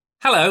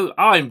Hello,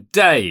 I'm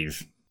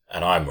Dave.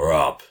 And I'm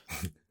Rob.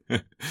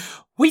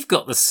 We've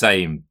got the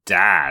same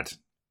dad.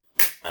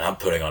 And I'm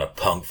putting on a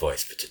punk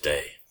voice for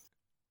today.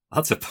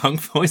 That's a punk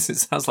voice? It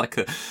sounds like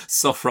a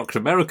soft rock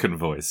American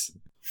voice.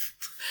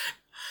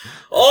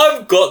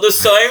 I've got the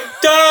same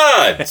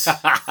dad!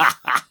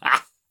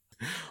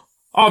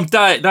 I'm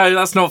Dave. No,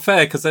 that's not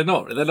fair because they're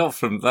not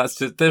from,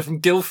 they're from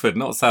Guildford,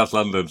 not South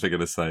London, they're going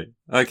to say.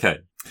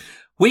 Okay.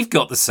 We've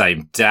got the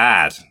same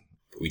dad.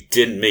 We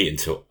didn't meet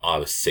until I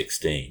was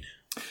 16.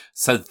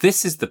 So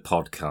this is the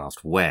podcast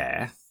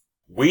where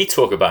we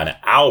talk about an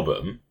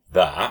album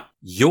that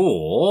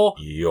your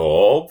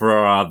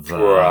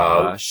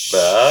brother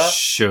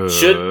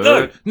should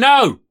know.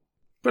 No!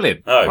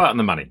 Brilliant. Oh. Right on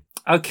the money.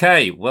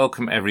 Okay,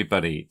 welcome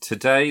everybody.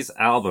 Today's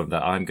album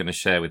that I'm going to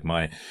share with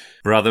my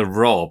brother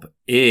Rob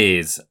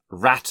is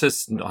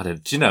Rattus.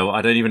 Do you know?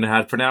 I don't even know how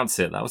to pronounce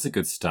it. That was a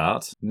good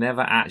start.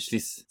 Never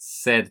actually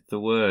said the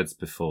words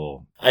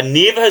before. And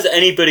neither has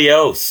anybody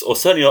else, or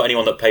certainly not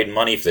anyone that paid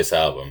money for this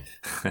album.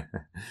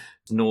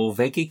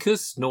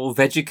 Norvegicus.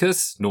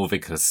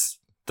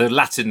 The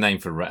Latin name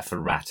for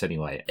rat,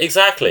 anyway.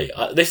 Exactly.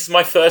 This is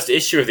my first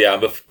issue of the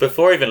album.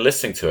 Before even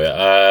listening to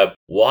it,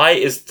 why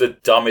is the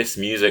dumbest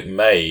music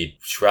made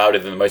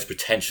shrouded in the most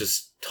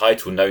pretentious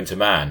title known to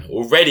man?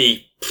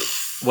 Already...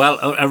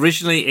 Well,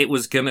 originally it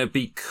was going to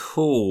be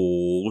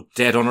called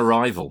Dead on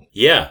Arrival.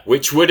 Yeah,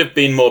 which would have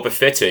been more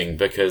befitting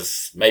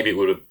because maybe it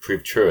would have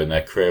proved true and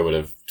their career would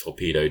have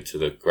torpedoed to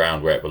the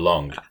ground where it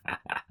belonged.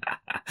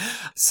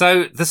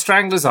 So the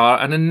Stranglers are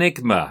an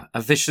enigma,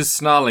 a vicious,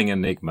 snarling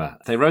enigma.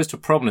 They rose to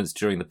prominence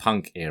during the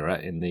punk era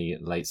in the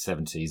late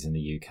 70s in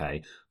the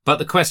UK. But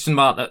the question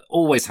mark that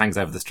always hangs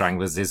over the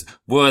Stranglers is,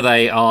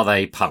 are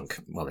they punk?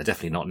 Well, they're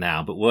definitely not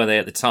now, but were they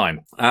at the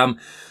time?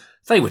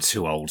 They were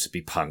too old to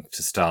be punk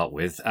to start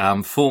with.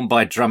 Formed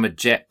by drummer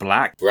Jet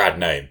Black. Rad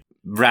name,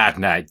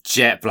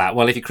 Jet Black.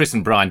 Well, if you're Chris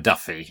and Brian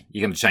Duffy,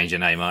 you're going to change your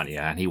name, aren't you?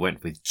 And he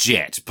went with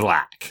Jet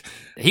Black.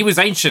 He was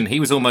ancient. He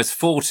was almost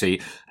 40.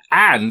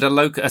 And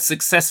a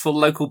successful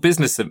local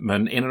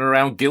businessman in and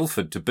around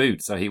Guildford to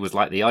boot. So he was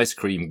like the ice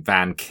cream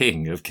van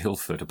king of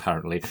Guildford,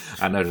 apparently,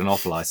 and owed an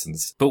off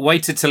license. But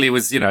waited till he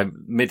was,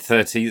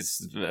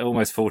 mid-30s,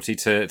 almost 40,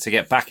 to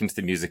get back into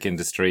the music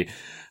industry.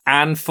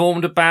 And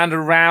formed a band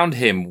around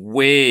him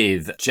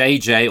with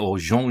JJ or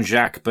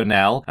Jean-Jacques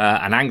Bonnel,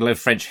 an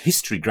Anglo-French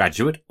history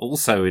graduate,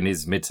 also in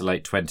his mid to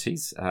late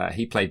 20s.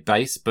 He played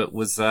bass, but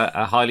was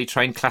a highly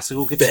trained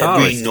classical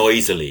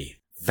guitarist.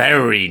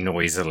 Very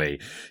noisily.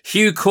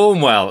 Hugh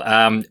Cornwell,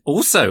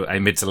 also a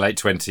mid to late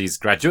 20s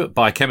graduate,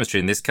 biochemistry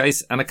in this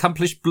case, an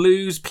accomplished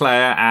blues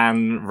player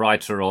and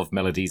writer of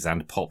melodies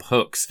and pop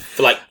hooks.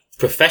 For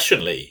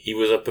professionally, he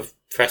was a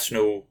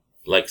professional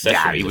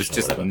session musician. He was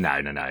just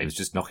no. He was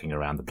just knocking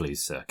around the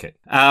blues circuit.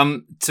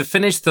 To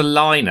finish the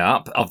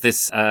lineup of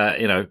this,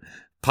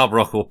 pub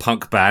rock or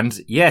punk band,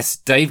 yes,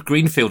 Dave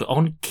Greenfield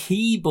on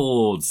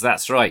keyboards.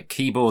 That's right,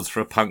 keyboards for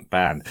a punk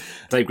band.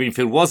 Dave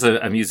Greenfield was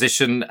a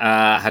musician,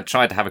 had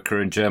tried to have a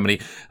career in Germany,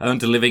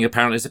 earned a living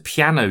apparently as a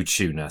piano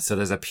tuner. So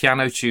there's a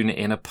piano tuner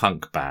in a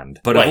punk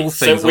band. But of all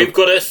things, so we've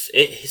got a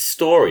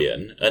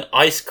historian, an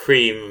ice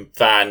cream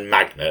van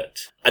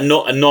magnate, a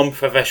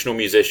non-professional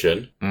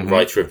musician,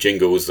 writer of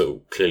jingles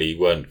that clearly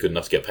weren't good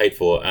enough to get paid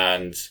for,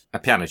 and a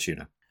piano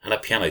tuner.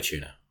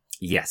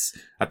 Yes,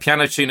 a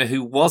piano tuner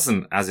who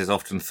wasn't, as is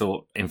often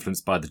thought,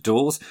 influenced by the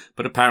Doors,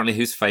 but apparently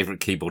whose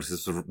favourite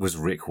keyboardist was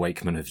Rick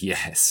Wakeman of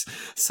Yes.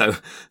 So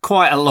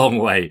quite a long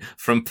way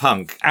from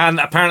punk. And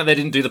apparently they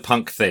didn't do the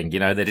punk thing.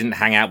 They didn't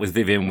hang out with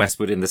Vivienne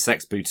Westwood in the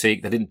sex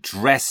boutique. They didn't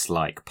dress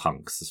like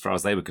punks, as far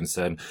as they were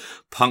concerned.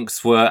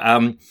 Punks were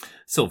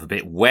sort of a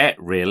bit wet,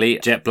 really.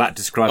 Jet Black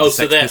described the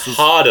Sex Pistols.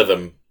 So they're harder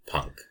than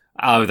punk.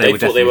 Oh, they were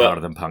definitely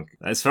harder than punk.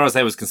 As far as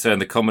they was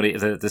concerned,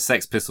 the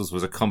Sex Pistols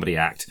was a comedy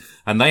act,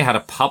 and they had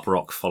a pub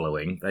rock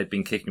following. They'd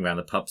been kicking around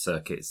the pub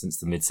circuit since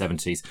the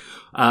mid-70s,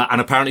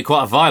 and apparently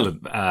quite a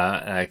violent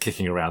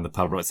kicking around the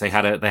pub rocks. They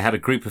had a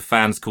group of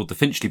fans called the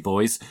Finchley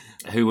Boys,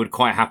 who would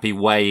quite happy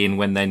weigh in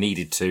when they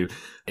needed to,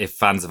 if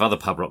fans of other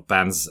pub rock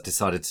bands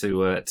decided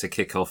to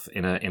kick off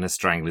in a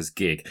Stranglers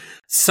gig.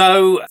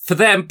 So for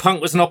them,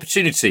 punk was an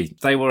opportunity.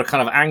 They were a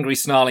kind of angry,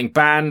 snarling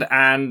band,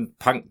 and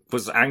punk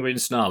was angry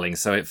and snarling.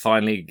 So it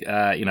finally,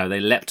 they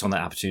leapt on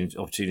that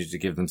opportunity to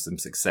give them some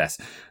success.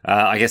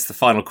 I guess the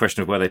final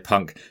question of were they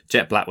punk,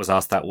 Jet Black was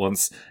asked that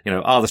once,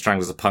 are the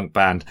Stranglers a punk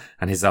band?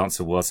 And his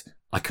answer was,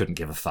 I couldn't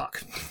give a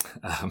fuck.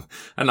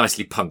 A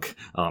nicely punk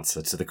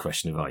answer to the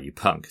question of are you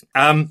punk?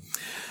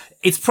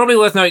 It's probably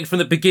worth noting from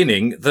the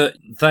beginning that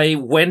they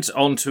went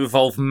on to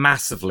evolve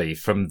massively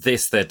from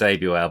this, their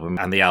debut album,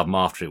 and the album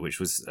after it, which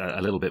was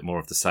a little bit more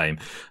of the same.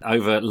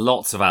 Over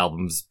lots of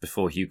albums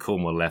before Hugh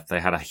Cornwell left,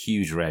 they had a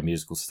huge array of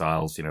musical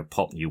styles,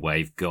 pop, new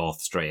wave, goth,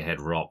 straight ahead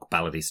rock,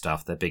 ballady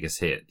stuff, their biggest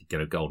hit,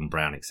 Golden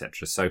Brown,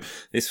 etc. So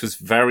this was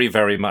very,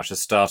 very much a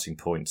starting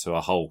point to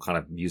a whole kind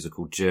of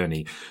musical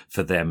journey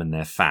for them and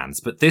their fans.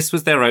 But this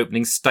was their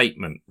opening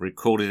statement,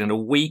 recorded in a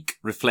week,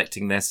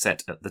 reflecting their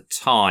set at the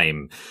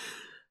time.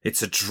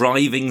 It's a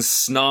driving,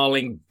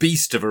 snarling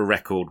beast of a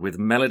record with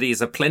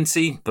melodies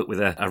aplenty, but with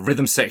a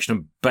rhythm section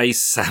and bass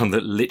sound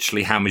that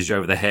literally hammers you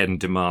over the head and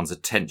demands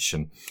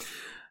attention.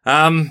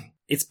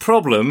 Its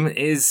problem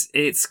is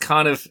its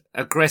kind of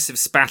aggressive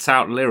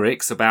spat-out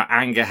lyrics about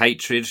anger,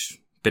 hatred,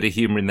 bit of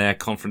humour in there,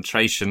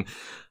 confrontation,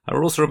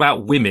 are also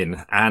about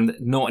women, and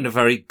not in a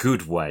very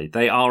good way.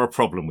 They are a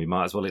problem, we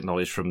might as well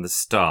acknowledge from the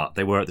start.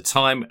 They were at the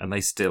time, and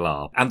they still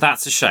are. And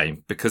that's a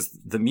shame, because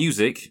the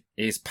music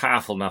is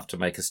powerful enough to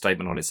make a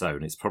statement on its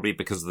own. It's probably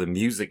because of the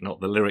music,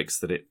 not the lyrics,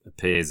 that it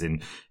appears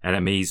in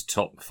NME's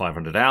top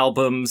 500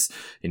 albums,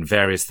 in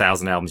various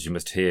 1,000 albums you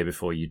must hear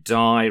before you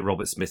die.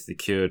 Robert Smith, The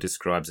Cure,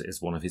 describes it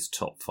as one of his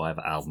top 5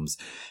 albums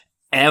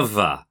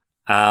ever.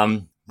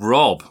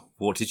 Rob,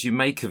 what did you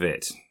make of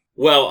it?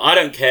 Well, I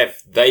don't care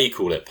if they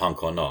call it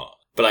punk or not,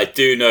 but I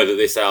do know that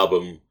this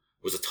album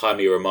was a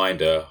timely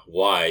reminder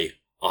why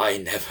I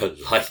never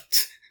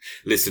liked,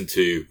 listened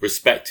to,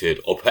 respected,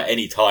 or put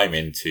any time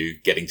into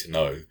getting to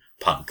know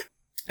punk.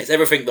 It's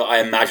everything that I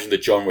imagined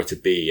the genre to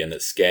be and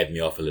that scared me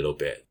off a little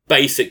bit.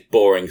 Basic,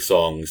 boring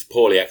songs,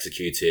 poorly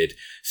executed,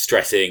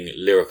 stressing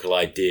lyrical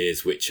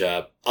ideas which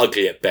are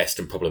ugly at best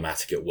and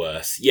problematic at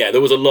worst. Yeah,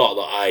 there was a lot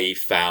that I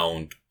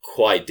found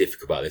quite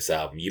difficult about this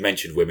album. You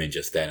mentioned women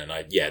just then, and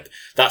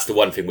that's the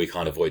one thing we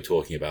can't avoid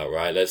talking about,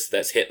 right?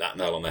 Let's hit that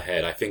nail on the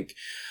head. I think,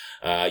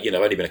 I've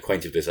only been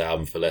acquainted with this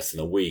album for less than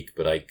a week,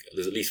 but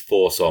there's at least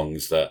 4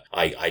 songs that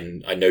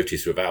I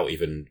noticed without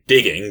even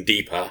digging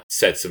deeper,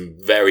 said some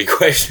very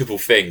questionable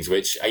things,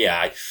 which,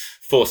 I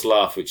forced a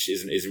laugh, which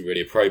isn't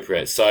really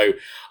appropriate. So,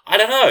 I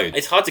don't know.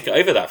 It's hard to get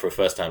over that for a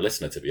first-time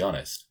listener, to be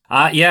honest.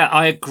 Yeah,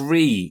 I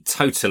agree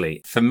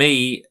totally. For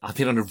me, I've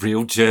been on a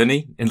real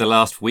journey in the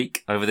last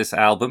week over this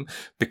album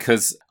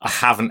because I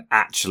haven't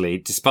actually,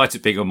 despite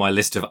it being on my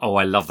list of,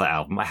 I love that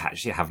album, I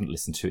actually haven't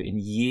listened to it in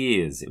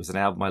years. It was an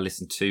album I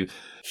listened to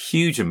a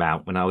huge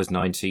amount when I was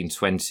 19,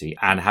 20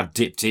 and have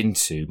dipped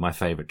into my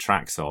favourite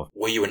tracks of.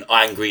 Were you an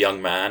angry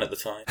young man at the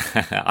time?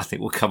 I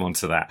think we'll come on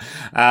to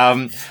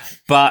that.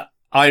 But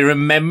I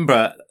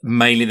remember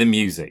mainly the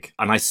music,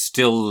 and I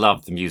still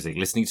love the music.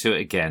 Listening to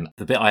it again,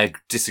 the bit I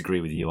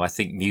disagree with you, I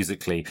think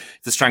musically,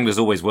 the Stranglers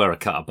always were a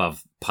cut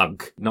above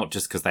punk, not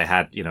just because they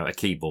had, a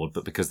keyboard,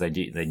 but because they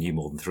knew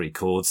more than 3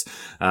 chords,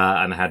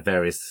 and had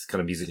various kind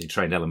of musically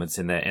trained elements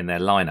in their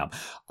lineup.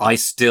 I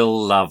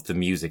still love the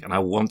music, and I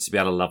want to be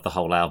able to love the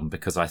whole album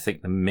because I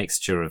think the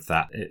mixture of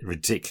that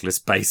ridiculous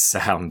bass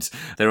sound,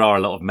 there are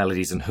a lot of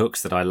melodies and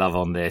hooks that I love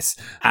on this,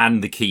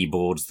 and the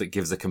keyboards that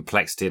gives a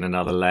complexity and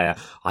another layer.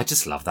 I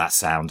just love that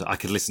sound. I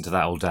could listen to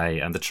that all day,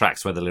 and the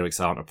tracks where the lyrics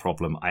aren't a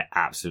problem, I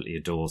absolutely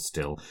adore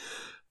still.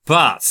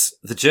 But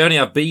the journey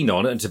I've been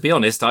on, and to be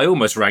honest, I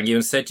almost rang you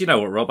and said, you know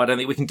what, Rob, I don't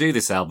think we can do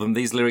this album.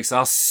 These lyrics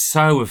are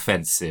so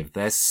offensive.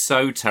 They're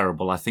so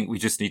terrible. I think we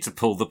just need to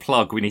pull the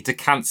plug. We need to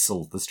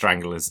cancel the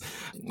Stranglers,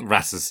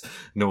 Rattus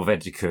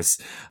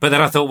Norvegicus. But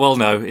then I thought, well,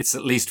 no, it's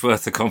at least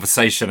worth the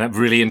conversation. I'm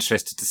really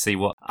interested to see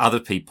what other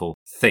people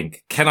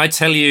think. Can I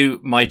tell you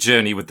my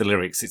journey with the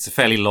lyrics? It's a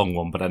fairly long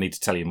one, but I need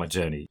to tell you my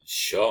journey.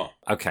 Sure.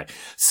 Okay.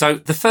 So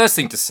the first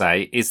thing to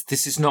say is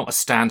this is not a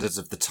standards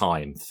of the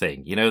time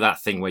thing. You know,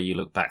 that thing where you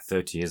look back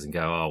 30 years and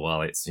go, oh,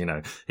 well, it's,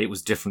 it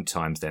was different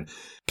times then.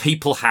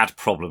 People had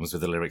problems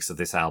with the lyrics of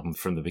this album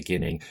from the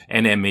beginning.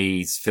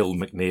 NME's Phil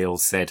McNeil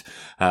said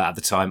at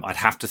the time, I'd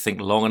have to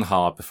think long and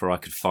hard before I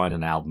could find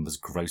an album as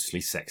grossly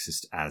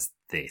sexist as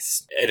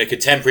this. In a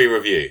contemporary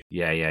review.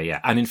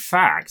 Yeah. And in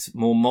fact,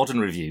 more modern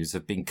reviews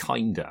have been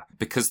kinder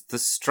because the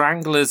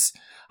Stranglers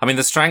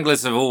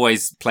have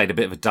always played a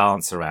bit of a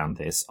dance around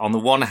this. On the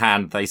one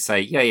hand, they say,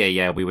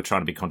 yeah, we were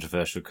trying to be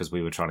controversial because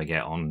we were trying to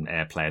get on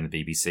airplay in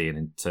the BBC. And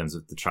in terms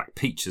of the track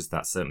Peaches,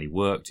 that certainly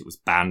worked. It was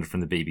banned from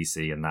the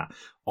BBC and that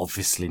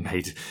obviously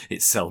made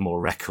it sell more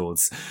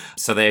records.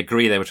 So they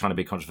agree they were trying to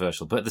be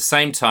controversial. But at the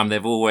same time,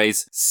 they've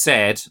always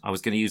said, I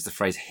was going to use the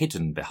phrase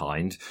hidden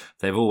behind,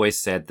 they've always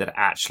said that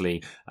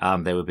actually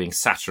they were being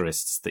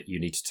satirists, that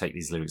you need to take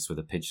these lyrics with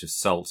a pinch of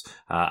salt.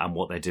 And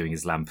what they're doing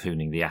is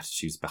lampooning the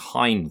attitudes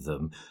behind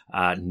them,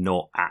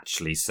 not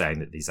actually saying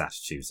that these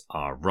attitudes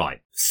are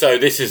right. So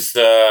this is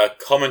the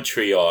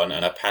commentary on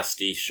and a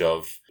pastiche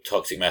of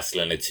toxic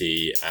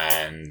masculinity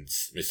and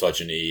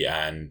misogyny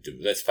and,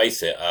 let's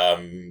face it,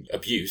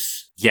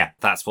 abuse. Yeah,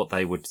 that's what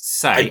they would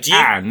say. Do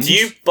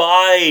you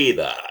buy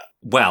that?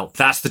 Well,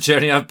 that's the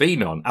journey I've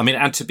been on. I mean,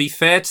 and to be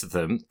fair to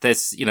them,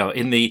 there's,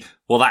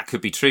 that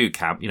could be true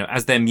camp,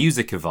 as their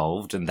music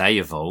evolved and they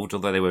evolved,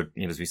 although they were,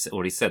 as we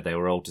already said, they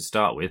were old to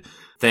start with,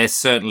 there's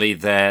certainly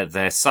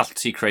their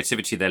subtlety,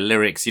 creativity, their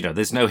lyrics,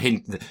 there's no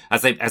hint,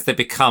 as they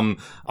become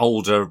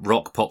older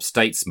rock pop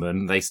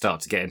statesmen, they start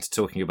to get into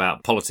talking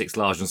about politics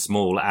large and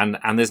small, and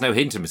there's no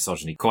hint of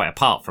misogyny quite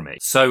apart from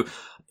it. So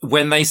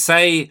when they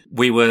say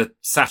we were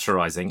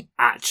satirizing,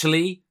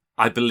 actually,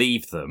 I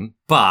believe them,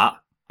 but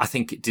I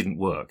think it didn't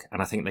work,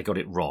 and I think they got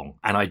it wrong.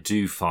 And I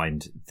do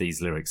find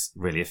these lyrics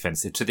really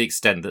offensive to the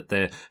extent that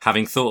they're,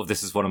 having thought of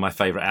this as one of my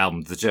favourite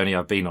albums, the journey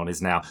I've been on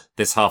is now,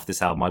 there's half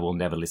this album I will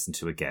never listen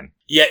to again.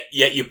 Yet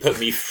you put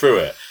me through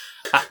it.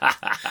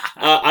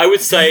 I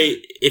would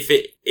say if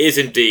it is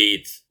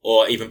indeed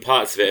or even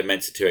parts of it are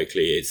meant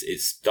satirically,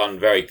 it's done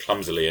very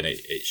clumsily, and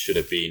it should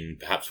have been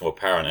perhaps more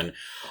apparent. And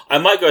I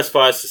might go as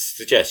far as to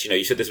suggest,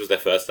 you said this was their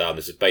first album,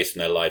 this is based on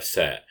their live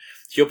set.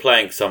 If you're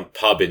playing some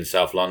pub in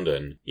South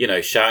London,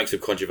 shouting some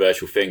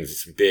controversial things at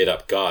some beard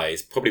up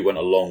guys probably went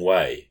a long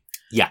way.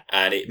 Yeah.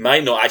 And it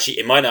might not actually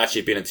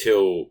have been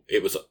until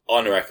it was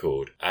on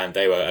record and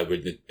they were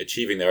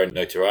achieving their own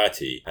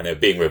notoriety and they were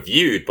being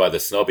reviewed by the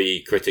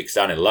snobby critics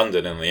down in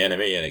London and the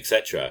Enemy and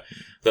etc.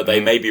 that they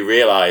maybe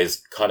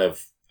realised kind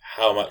of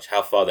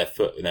how far their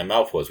foot in their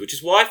mouth was, which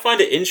is why I find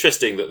it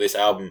interesting that this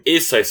album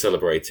is so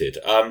celebrated.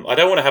 I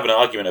don't want to have an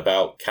argument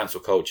about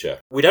cancel culture.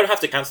 We don't have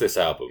to cancel this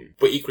album,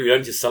 but equally we don't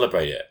need to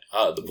celebrate it.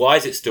 Why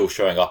is it still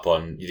showing up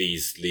on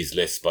these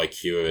lists by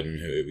Q and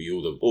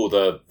all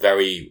the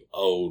very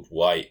old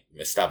white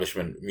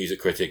establishment music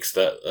critics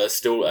that are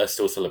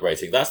still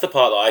celebrating? That's the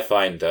part that I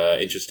find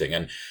interesting.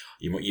 And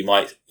you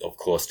might, of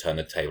course, turn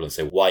the table and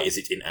say, why is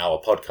it in our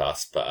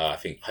podcast? But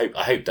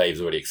I hope Dave's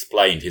already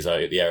explained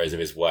the areas of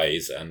his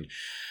ways, and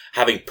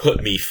having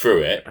put me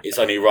through it, it's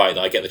only right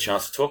that I get the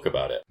chance to talk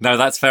about it. No,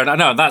 that's fair enough.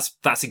 No,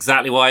 that's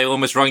exactly why I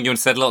almost rung you and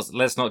said,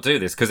 let's not do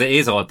this, because it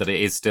is odd that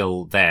it is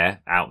still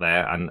out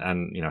there,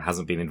 and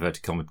hasn't been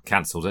inverted commas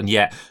cancelled, and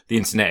yet the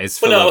internet is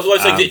full of...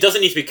 it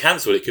doesn't need to be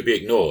cancelled; it could be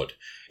ignored.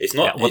 It's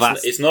not.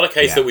 It's not a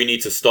case that we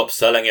need to stop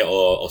selling it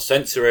or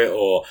censor it,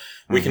 or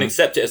we can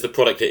accept it as the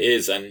product it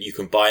is, and you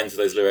can buy into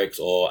those lyrics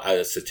or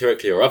as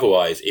satirically or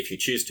otherwise if you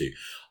choose to.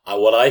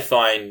 What I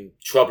find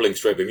troubling,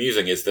 stroke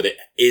bemusing, is that it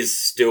is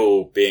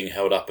still being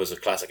held up as a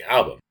classic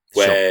album.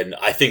 When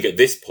I think at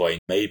this point,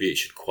 maybe it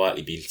should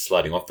quietly be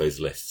sliding off those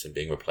lists and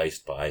being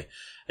replaced by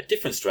a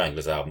different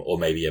Stranglers album, or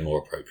maybe a more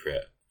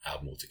appropriate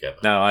album altogether.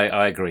 No,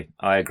 I agree.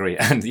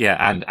 And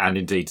and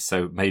indeed,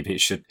 so maybe it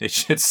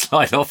should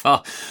slide off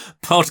our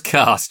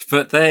podcast,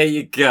 but there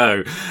you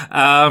go.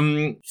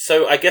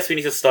 So I guess we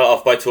need to start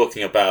off by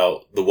talking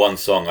about the one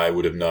song I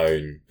would have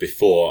known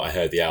before I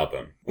heard the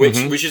album,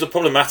 which is a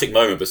problematic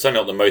moment, but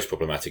certainly not the most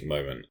problematic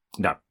moment.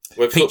 No.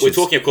 We're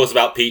talking, of course,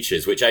 about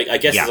Peaches, which I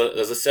guess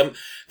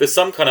there's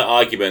some kind of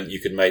argument you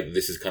could make that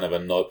this is kind of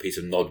a piece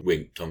of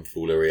nod-wink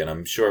tomfoolery, and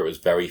I'm sure it was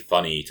very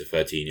funny to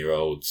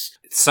 13-year-olds.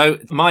 So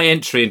my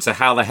entry into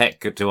how the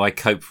heck do I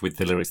cope with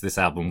the lyrics of this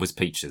album was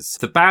Peaches.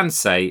 The band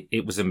say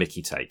it was a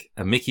Mickey take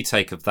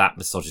of that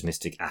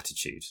misogynistic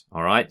attitude.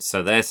 All right.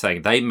 So they're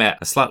saying they met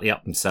a slightly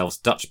up themselves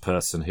Dutch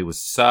person who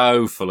was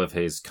so full of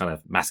his kind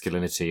of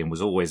masculinity and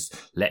was always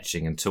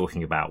leching and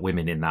talking about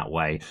women in that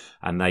way.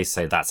 And they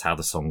say that's how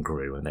the song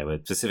grew. And they were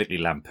specifically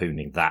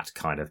lampooning that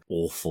kind of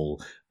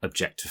awful,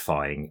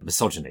 objectifying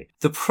misogyny.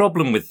 The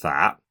problem with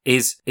that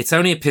is it's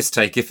only a piss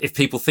take if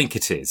people think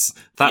it is.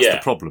 That's the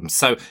problem.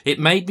 So it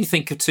made me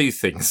think of two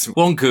things.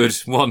 One good,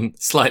 one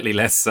slightly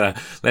less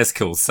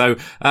cool. So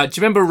do you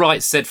remember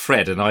Right Said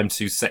Fred and I'm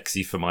Too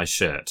Sexy for My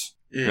Shirt?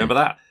 Remember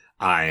that?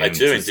 I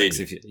do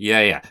indeed.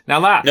 Yeah. Now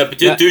that... No,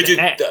 but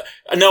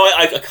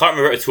I can't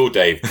remember it at all,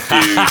 Dave. Do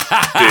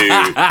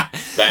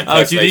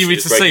you need me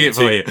to sing it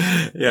for you?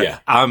 Yeah.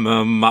 I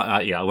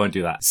won't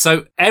do that.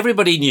 So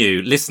everybody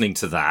knew, listening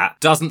to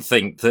that, doesn't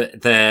think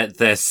that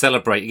they're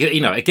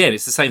celebrating... again,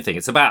 it's the same thing.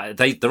 It's about...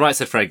 The Right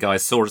Said Fred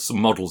guys saw some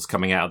models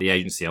coming out of the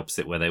agency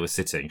opposite where they were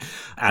sitting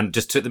and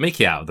just took the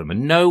mickey out of them.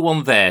 And no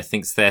one there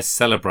thinks they're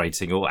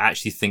celebrating or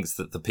actually thinks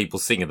that the people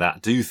singing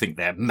that do think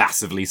they're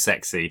massively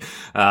sexy.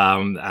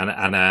 And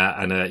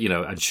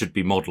should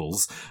be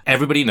models.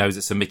 Everybody knows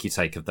it's a Mickey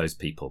take of those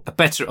people.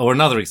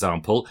 Another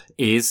example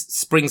is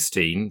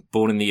Springsteen,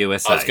 Born in the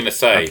USA. I was going to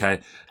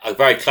say, a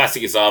very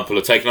classic example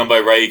of taken on by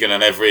Reagan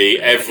and every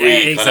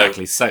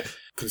exactly. Kind of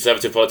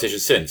conservative politician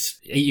since.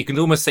 You can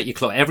almost set your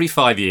clock every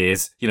 5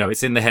 years.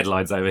 It's in the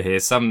headlines over here.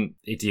 Some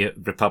idiot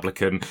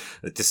Republican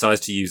decides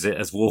to use it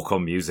as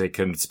walk-on music,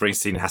 and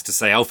Springsteen has to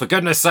say, "Oh, for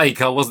goodness sake,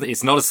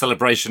 it's not a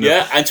celebration."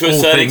 Yeah, and to a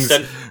certain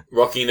extent,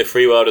 rocking the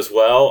free world as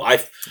well. I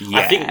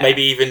think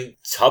maybe even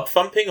tub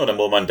thumping on a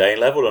more mundane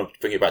level, and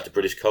bring it back to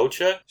British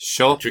culture.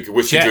 Sure, drink a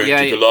whiskey, drink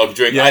a log,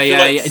 drink.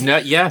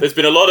 There's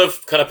been a lot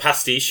of kind of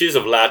pastiches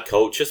of lad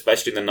culture,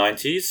 especially in the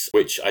 90s,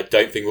 which I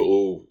don't think were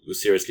all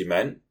seriously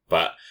meant.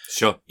 But,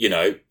 sure,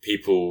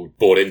 people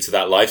bought into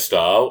that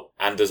lifestyle,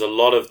 and there's a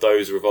lot of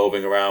those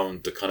revolving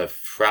around the kind of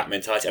frat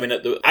mentality. I mean,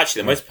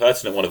 the most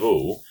pertinent one of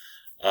all,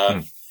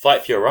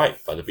 Fight For Your Right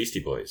by the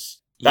Beastie Boys.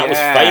 That was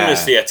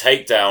famously a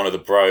takedown of the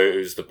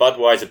bros, the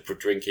Budweiser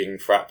drinking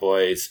frat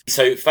boys.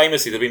 So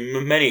famously, there have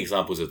been many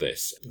examples of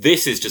this.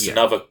 This is just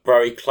another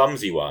very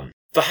clumsy one.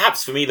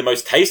 Perhaps for me, the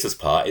most tasteless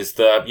part is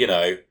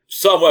the,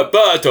 somewhere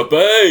better to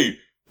be,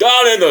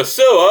 down in the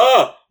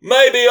sewer,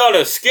 maybe on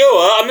a skewer.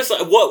 I'm just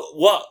like,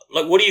 what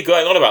are you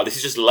going on about? This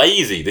is just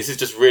lazy. This is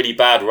just really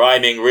bad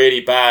rhyming, really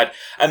bad.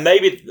 And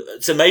maybe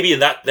in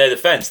their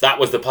defense, that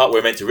was the part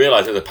we're meant to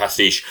realize it was a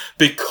pastiche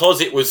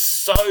because it was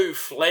so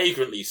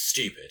flagrantly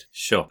stupid.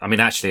 Sure. I mean,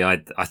 actually,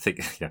 I think,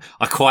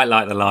 I quite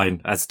like the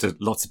line, as to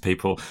lots of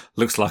people,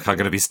 looks like I'm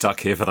going to be stuck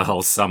here for the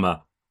whole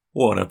summer.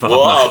 What a bummer.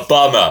 What a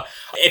bummer.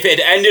 If it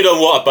had ended on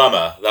what a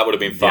bummer, that would have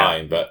been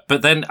fine. Yeah.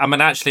 But then, I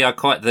mean, actually,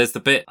 there's the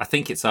bit, I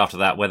think it's after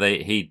that, where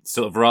he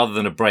sort of, rather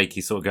than a break,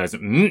 he sort of goes,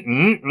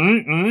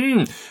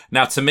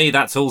 Now, to me,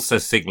 that's also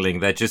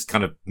signalling they're just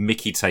kind of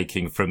Mickey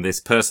taking from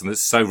this person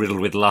that's so riddled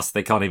with lust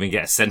they can't even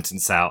get a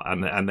sentence out,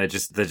 and they're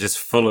just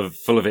full of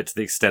it to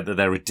the extent that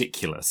they're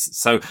ridiculous.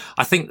 So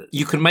I think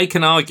you can make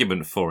an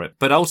argument for it,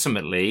 but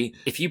ultimately,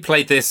 if you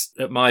played this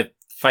at my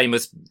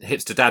famous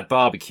hipster dad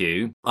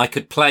barbecue, I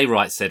could play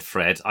Right Said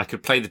Fred, I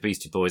could play the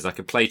Beastie Boys, I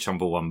could play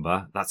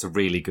Chumbawamba. That's a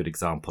really good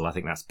example. I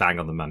think that's bang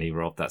on the money,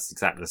 Rob. That's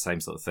exactly the same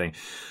sort of thing.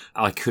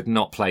 I could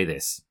not play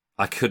this.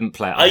 I couldn't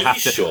play it. Are you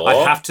sure?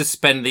 I'd have to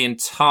spend the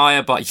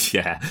entire...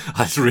 Yeah,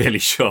 I'm really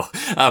sure.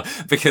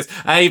 Because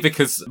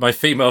my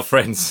female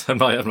friends and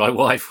my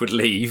wife would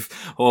leave,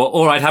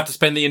 or I'd have to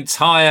spend the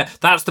entire...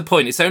 That's the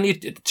point. It's only...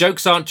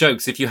 Jokes aren't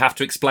jokes if you have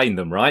to explain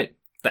them, right?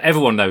 That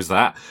everyone knows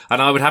that.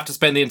 And I would have to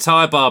spend the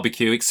entire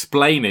barbecue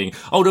explaining,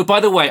 oh no,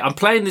 by the way, I'm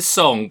playing this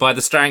song by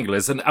the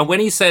Stranglers, and when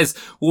he says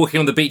walking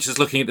on the beaches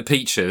looking at the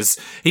peaches,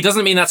 he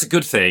doesn't mean that's a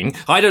good thing.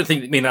 I don't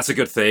mean that's a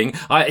good thing.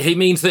 He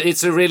means that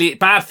it's a really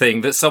bad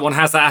thing that someone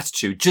has that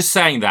attitude. Just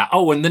saying that.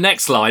 Oh, and the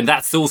next line,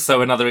 that's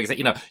also another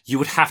example. You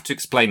would have to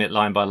explain it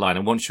line by line.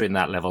 And once you're in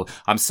that level,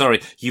 I'm sorry,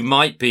 you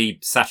might be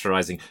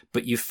satirizing,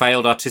 but you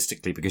failed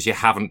artistically because you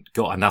haven't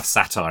got enough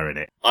satire in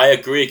it. I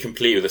agree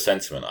completely with the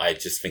sentiment. I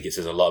just think it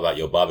says a lot about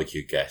your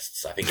barbecue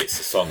guests. I think it's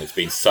a song that's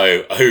been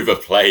so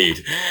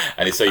overplayed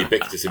and it's so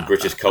ubiquitous in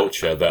British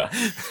culture that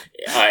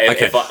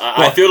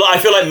I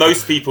feel like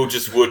most people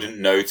just wouldn't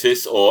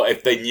notice, or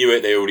if they knew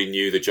it, they already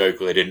knew the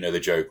joke, or they didn't know the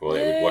joke, or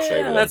it would wash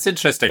over them. That's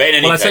interesting.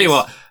 Well, I tell you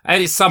what,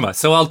 and it's summer,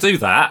 so I'll do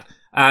that.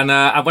 And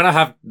when I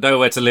have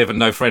nowhere to live and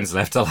no friends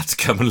left, I'll have to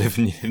come and live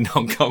in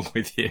Hong Kong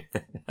with you.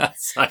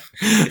 So,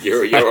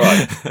 you're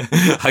right.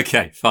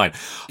 Okay, fine.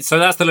 So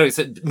that's the lyrics.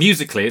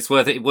 Musically, it's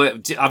worth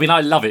it. I mean,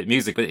 I love it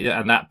musically,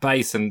 and that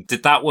bass. And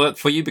did that work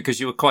for you? Because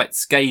you were quite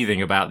scathing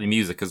about the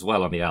music as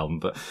well on the album.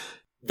 But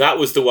that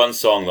was the one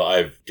song that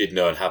I did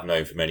know and have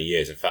known for many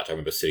years. In fact, I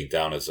remember sitting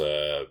down as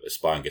a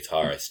aspiring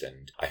guitarist,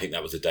 and I think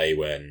that was a day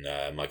when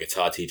my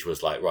guitar teacher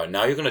was like, right,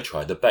 now you're going to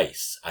try the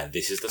bass, and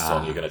this is the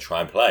song you're going to try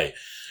and play.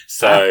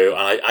 So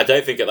I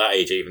don't think at that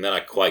age, even then, I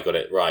quite got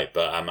it right.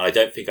 But I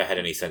don't think I had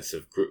any sense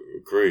of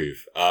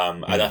groove.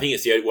 And I think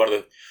it's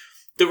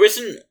there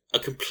isn't a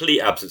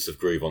complete absence of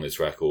groove on this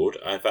record.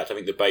 In fact, I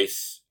think the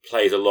bass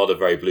plays a lot of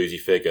very bluesy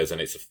figures,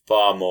 and it's a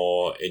far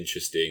more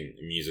interesting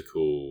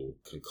musical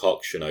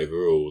concoction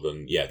overall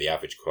than the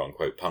average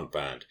quote-unquote punk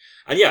band.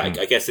 And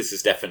I guess this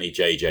is definitely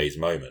JJ's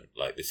moment.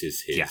 Like, this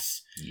is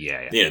his...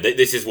 Yeah.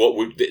 This is what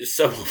would...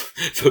 So,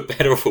 for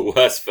better or for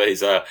worse for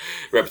his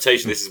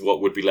reputation, this is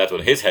what would be left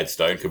on his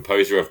headstone,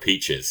 composer of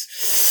Peaches.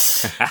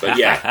 But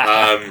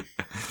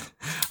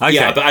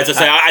okay. But as I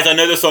say, as I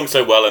know the song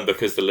so well, and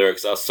because the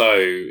lyrics are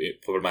so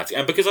problematic,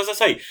 and because, as I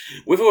say,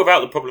 with or without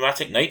the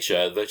problematic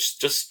nature, that's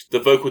just the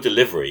vocal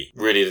delivery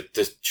really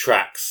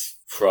detracts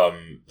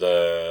from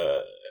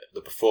the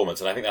performance,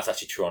 and I think that's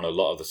actually true on a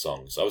lot of the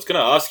songs. I was going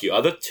to ask you,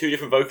 are there two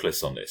different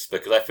vocalists on this?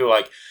 Because I feel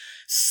like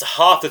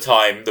half the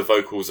time the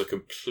vocals are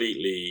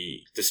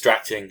completely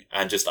distracting,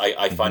 and just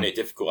I find it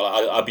difficult.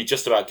 I'd be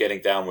just about getting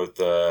down with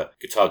the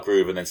guitar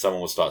groove, and then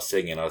someone will start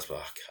singing, and I was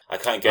like, I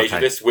can't engage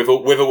with this with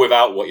or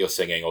without what you're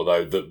singing.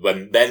 Although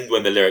when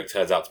the lyric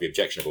turns out to be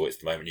objectionable, it's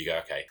the moment you go,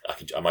 okay,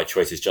 my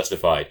choice is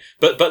justified.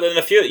 But then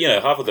a few,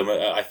 half of them,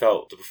 I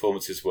felt the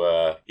performances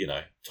were,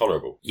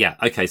 tolerable. Yeah,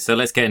 okay, so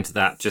let's get into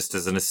that just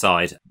as an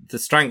aside. The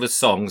Stranglers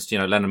songs,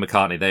 Lennon and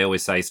McCartney, they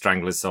always say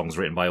Stranglers songs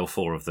written by all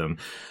four of them.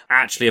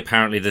 Actually,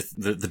 apparently,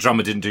 the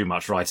drummer didn't do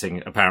much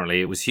writing,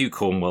 apparently. It was Hugh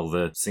Cornwell,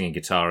 the singing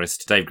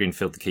guitarist, Dave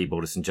Greenfield, the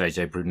keyboardist, and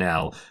JJ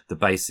Brunel, the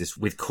bassist,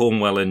 with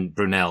Cornwell and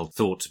Brunel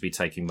thought to be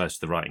taking most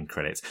of the writing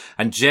credits.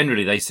 And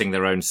generally, they sing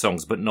their own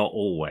songs, but not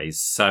always.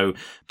 So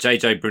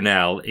JJ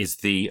Brunel is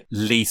the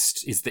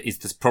least, is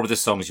probably the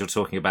songs you're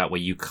talking about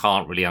where you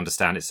can't really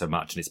understand it so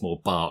much, and it's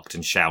more barked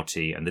and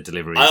shouty, and the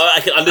delivery. I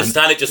can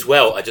understand it just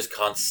well. I just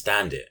can't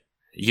stand it.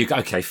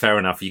 Okay, fair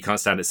enough. You can't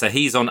stand it. So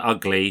he's on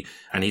Ugly,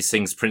 and he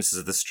sings Princess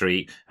of the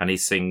Street, and he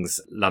sings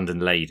London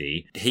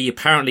Lady. He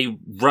apparently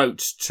wrote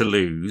To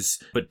Lose,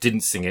 but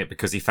didn't sing it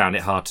because he found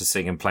it hard to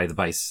sing and play the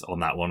bass on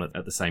that one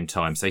at the same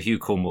time. So Hugh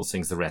Cornwell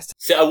sings the rest.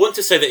 So I want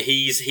to say that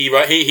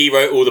he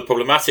wrote all the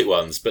problematic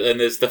ones, but then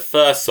there's the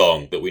first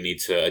song that we need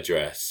to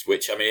address,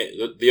 which, I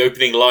mean, the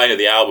opening line of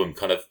the album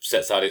kind of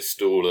sets out its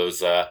stall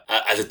as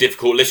a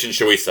difficult listen,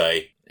 shall we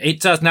say. It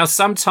does. Now,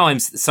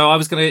 sometimes, so I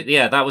was going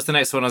to, that was the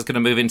next one I was going to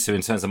move into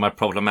in terms of my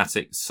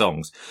problematic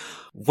songs.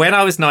 When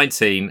I was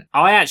 19,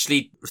 I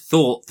actually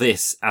thought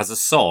this as a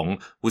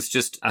song was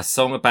just a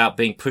song about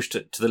being pushed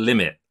to the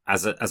limit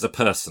as a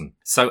person.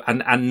 So,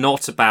 and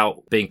not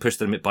about being pushed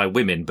to the limit by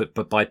women,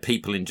 but by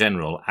people in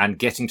general, and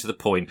getting to the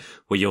point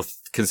where you're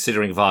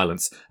considering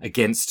violence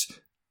against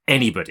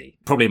anybody,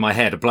 probably in my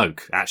head a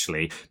bloke,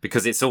 actually,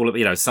 because it's all,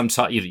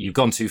 sometimes you've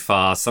gone too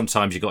far,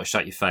 sometimes you've got to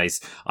shut your face,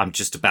 I'm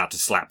just about to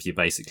slap you,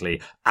 basically,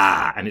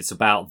 and it's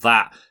about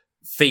that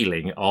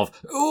feeling of,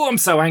 oh, I'm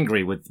so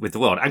angry with the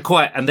world,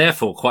 and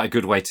therefore quite a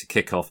good way to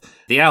kick off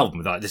the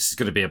album. Like, this is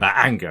going to be about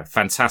anger.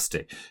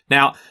 Fantastic.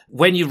 Now,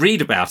 when you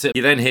read about it,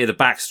 you then hear the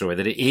backstory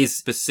that it is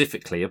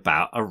specifically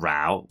about a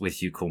row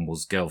with Hugh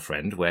Cornwell's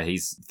girlfriend, where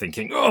he's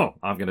thinking, oh,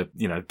 I'm going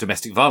to,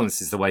 domestic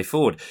violence is the way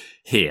forward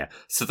here.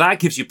 So that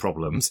gives you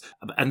problems.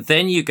 And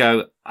then you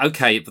go,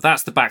 okay, but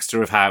that's the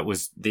backstory of how it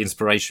was the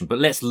inspiration, but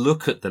let's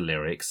look at the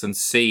lyrics and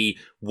see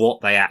what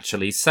they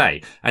actually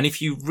say. And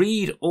if you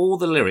read all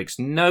the lyrics,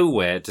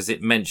 nowhere does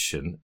it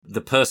mention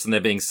the person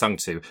they're being sung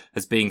to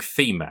as being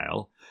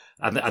female.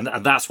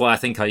 And that's why I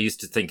think I used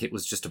to think it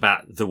was just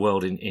about the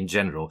world in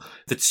general.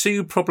 The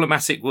two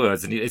problematic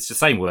words, and it's the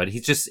same word,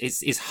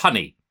 it's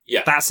honey.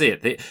 Yeah. That's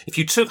it. If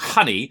you took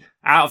honey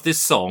out of this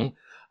song,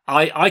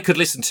 I could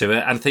listen to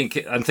it and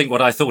think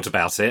what I thought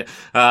about it.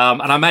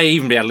 And I may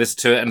even be able to listen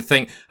to it and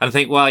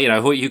think, well,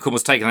 Hugh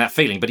Cornwell's taken that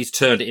feeling, but he's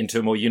turned it into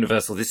a more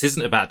universal. This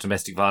isn't about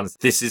domestic violence.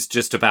 This is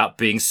just about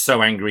being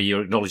so angry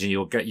you're acknowledging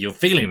you're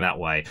feeling that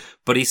way.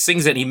 But he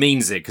sings it and he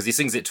means it, because he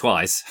sings it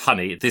twice.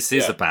 Honey, this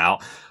is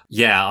about,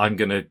 I'm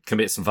going to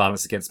commit some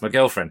violence against my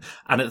girlfriend.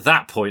 And at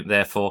that point,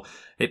 therefore,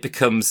 it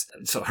becomes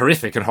sort of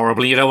horrific and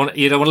horrible. You don't want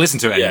to listen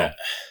to it anymore. Yeah.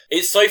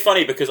 It's so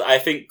funny because I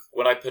think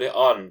when I put it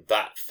on,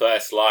 that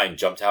first line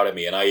jumped out at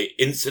me and I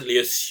instantly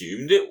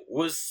assumed it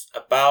was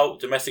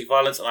about domestic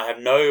violence, and I have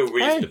no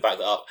reason to back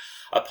that up.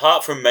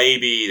 Apart from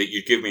maybe that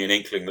you'd give me an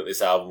inkling that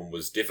this album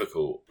was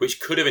difficult,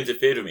 which could have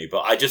interfered with me,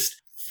 but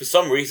for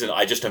some reason,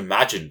 I just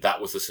imagined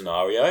that was the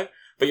scenario.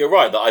 But you're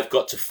right, that I've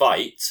got to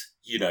fight,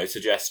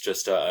 suggests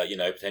just,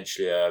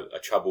 potentially a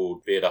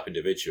troubled, beard-up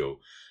individual.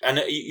 And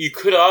you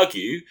could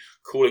argue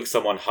calling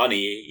someone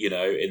honey,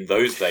 in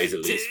those days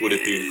at least, would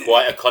have been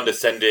quite a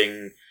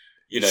condescending,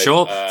 way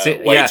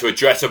to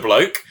address a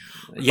bloke.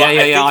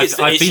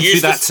 I've been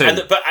through that too.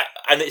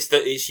 And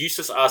it's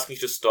useless asking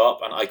to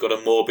stop, and I got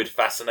a morbid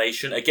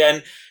fascination.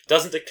 Again,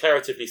 doesn't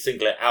declaratively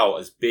single it out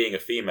as being a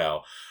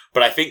female.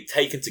 But I think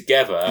taken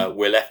together,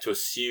 we're left to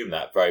assume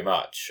that very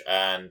much.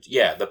 And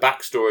the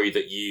backstory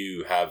that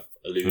you have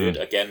alluded,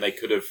 again, they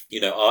could have,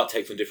 art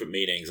takes on different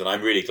meanings. And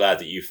I'm really glad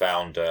that you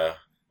found,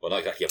 not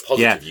exactly a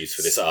positive use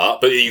for this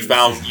art, but you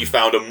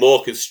found a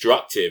more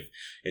constructive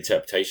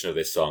interpretation of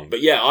this song.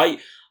 But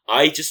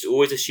I just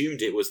always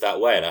assumed it was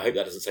that way. And I hope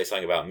that doesn't say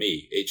something about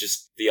me. It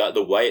just,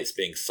 the way it's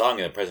being sung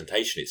in the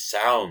presentation, it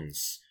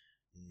sounds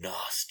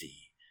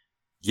nasty.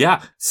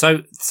 Yeah.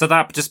 So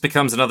that just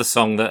becomes another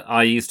song that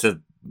I used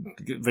to,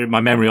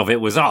 my memory of it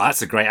was,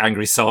 that's a great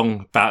angry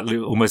song about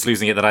almost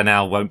losing it that I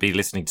now won't be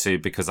listening to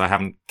because I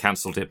haven't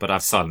cancelled it, but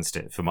I've silenced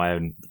it for my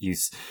own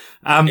use.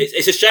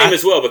 It's a shame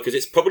as well, because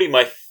it's probably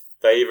my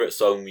favourite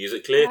song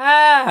musically.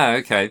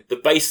 Okay. The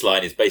bass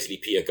line is basically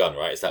Peter Gunn,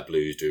 right? It's that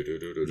blues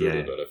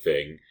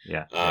thing.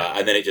 Yeah.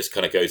 And then it just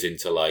kind of goes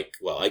into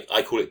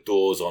I call it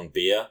Doors on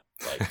Beer.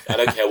 I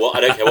don't care what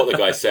the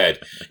guy said.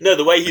 No,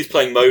 the way he's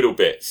playing modal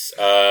bits,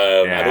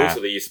 and also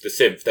the use of the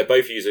synth. They're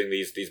both using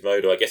these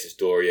modal. I guess it's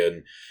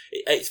Dorian.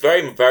 It's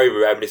very, very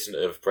reminiscent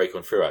of Break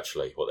On Through,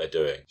 actually, what they're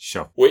doing.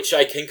 Sure. Which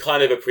I can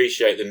kind of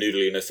appreciate the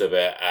noodliness of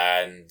it,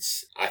 and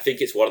I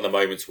think it's one of the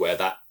moments where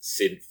that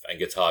synth and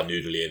guitar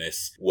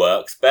noodliness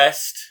works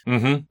best.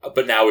 Mm-hmm.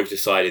 But now we've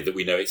decided that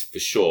we know it's for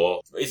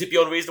sure. Is it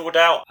beyond reasonable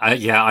doubt? I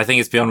think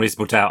it's beyond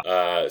reasonable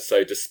doubt.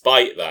 So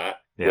despite that,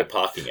 we're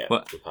parking it.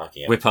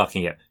 We're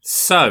parking it.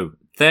 So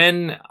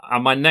then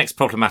my next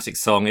problematic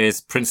song is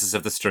Princess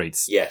of the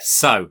Streets. Yes.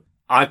 So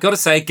I've got to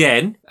say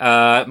again,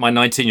 my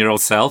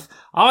 19-year-old self,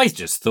 I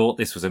just thought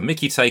this was a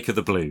Mickey take of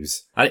the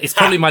blues. It's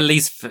probably my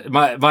least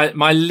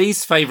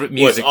favourite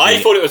music.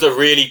 I thought it was a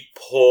really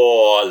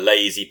poor,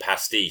 lazy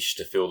pastiche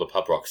to fill the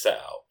pub rock set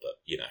out, but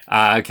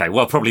okay,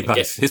 well, probably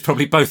both. It's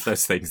probably both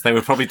those things. They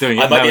were probably doing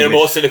it. I might be in a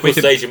more cynical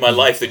stage in my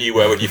life than you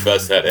were when you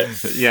first heard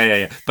it.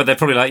 Yeah. But they're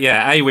probably like,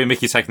 A, we're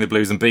Mickey taking the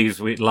blues, and B,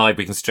 we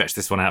can stretch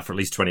this one out for at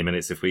least 20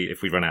 minutes if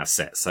we run out of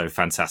set. So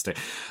fantastic.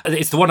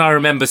 It's the one I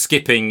remember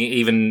skipping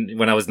even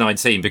when I was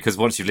 19, because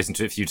once you've listened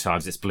to it a few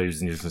times, it's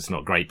blues and it's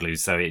not great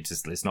blues. So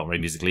it's not very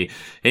musically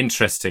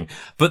interesting.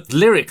 But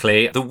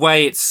lyrically, the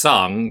way it's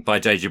sung by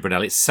J.J.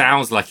 Brunel, it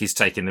sounds like he's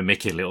taking the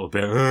mickey a little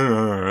bit.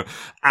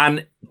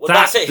 And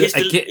that's it.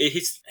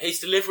 His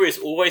delivery is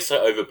always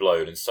so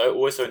overblown and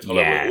always so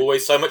intolerable,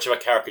 always so much of a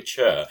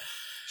caricature.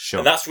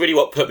 Sure. And that's really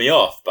what put me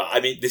off. But I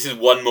mean, this is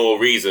one more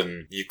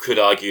reason you could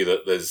argue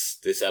that there's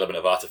this element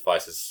of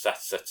artifice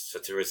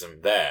satirism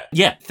there.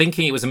 Yeah,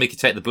 thinking it was a Mickey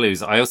take the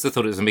blues, I also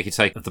thought it was a Mickey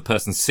take of the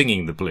person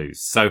singing the blues.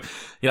 So,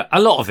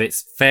 a lot of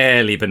it's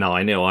fairly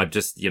benign. I've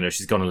just,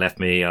 she's gone and left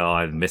me. Oh,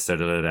 I missed her.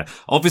 Da, da, da.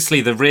 Obviously,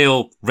 the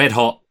real red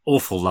hot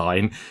awful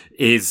line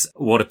is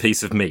what a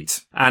piece of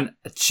meat. And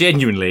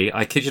genuinely,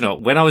 I kid you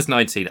not, when I was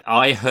 19,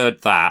 I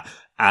heard that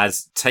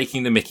as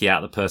taking the mickey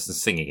out of the person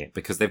singing it,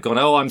 because they've gone,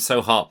 oh, I'm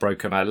so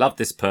heartbroken. I love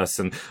this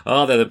person.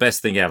 Oh, they're the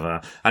best thing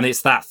ever. And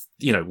it's that,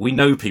 we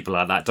know people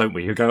like that, don't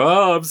we? Who go,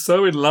 oh, I'm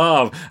so in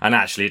love. And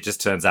actually it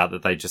just turns out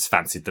that they just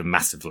fancied them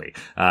massively,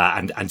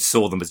 and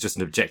saw them as just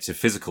an objective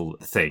physical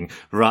thing.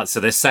 Right. So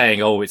they're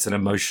saying, oh, it's an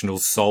emotional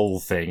soul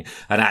thing.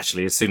 And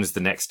actually, as soon as the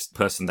next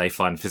person they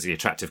find physically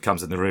attractive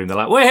comes in the room, they're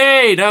like, well,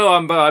 hey, no,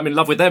 I'm in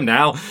love with them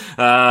now.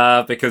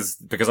 Because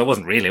I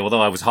wasn't really,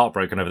 although I was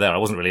heartbroken over there, I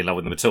wasn't really in love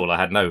with them at all. I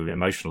had no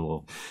emotional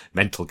or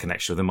mental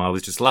connection with them. I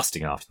was just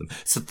lusting after them.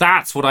 So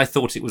that's what I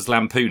thought it was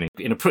lampooning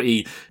in a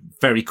pretty,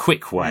 very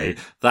quick way.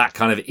 That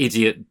kind of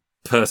idiot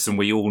person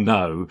we all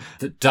know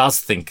that does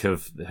think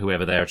of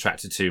whoever they're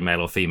attracted to,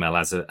 male or female,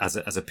 as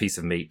a piece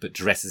of meat, but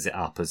dresses it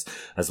up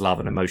as love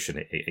and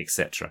emotion,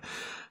 etc.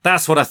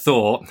 That's what I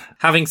thought.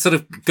 Having sort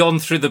of gone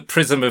through the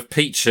prism of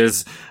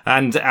Peaches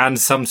and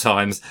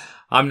sometimes,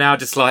 I'm now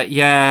just like,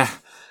 yeah,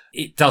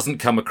 it doesn't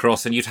come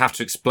across, and you'd have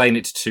to explain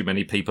it to too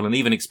many people, and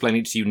even explain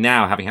it to you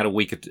now, having had a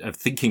week of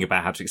thinking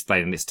about how to explain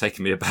it, and it's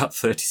taken me about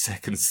 30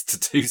 seconds to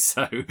do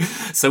so.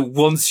 So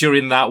once you're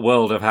in that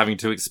world of having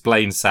to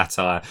explain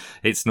satire,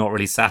 it's not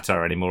really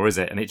satire anymore, is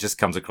it? And it just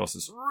comes across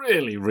as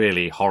really,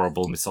 really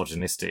horrible,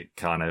 misogynistic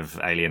kind of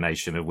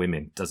alienation of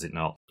women, does it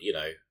not?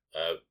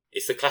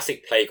 It's the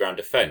classic playground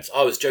defence.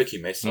 I was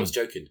joking, miss. I was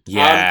joking.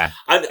 Yeah.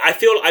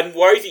 I'm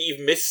worried that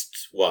you've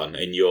missed one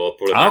in your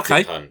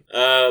problematic hunt.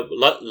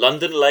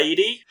 London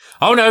Lady?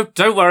 Oh, no,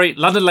 don't worry.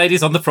 London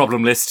Lady's on the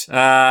problem list.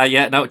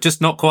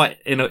 Just not quite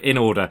in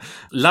order.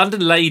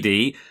 London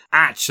Lady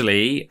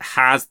actually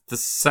has the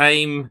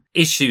same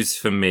issues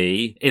for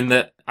me in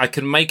that I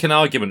can make an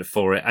argument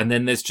for it, and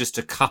then there's just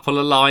a couple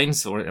of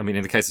lines, or I mean,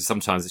 in the case of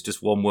sometimes it's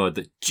just one word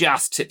that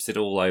just tips it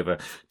all over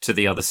to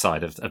the other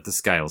side of the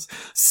scales.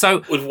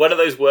 So would one of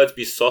those words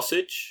be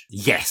sausage?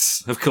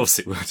 Yes, of course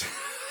it would.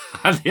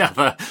 And the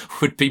other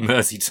would be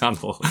Mersey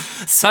Tunnel.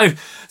 So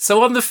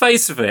on the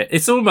face of it,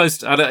 it's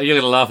almost, you're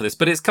going to laugh at this,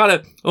 but it's kind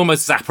of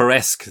almost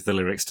Zappa-esque, the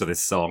lyrics to this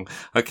song.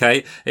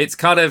 Okay. It's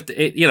kind of,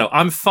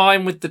 I'm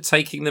fine with the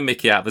taking the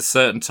mickey out of a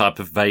certain type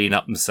of vain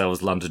up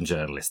themselves London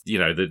journalist.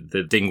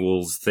 The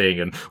Dingwalls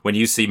thing. And when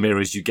you see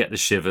mirrors, you get the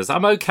shivers.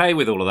 I'm okay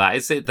with all of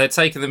that. They're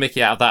taking the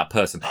mickey out of that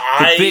person.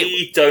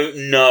 I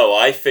don't know.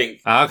 I think,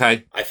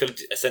 okay. I feel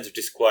a sense of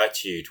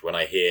disquietude when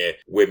I hear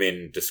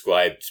women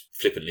described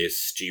flippantly as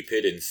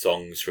stupid in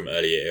songs from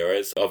earlier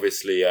eras.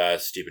 Obviously,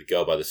 Stupid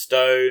Girl by the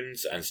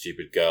Stones and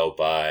Stupid Girl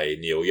by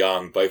Neil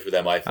Young. Both of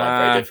them I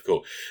find very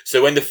difficult.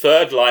 So when the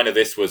third line of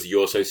this was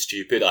 "You're so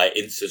stupid," I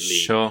instantly...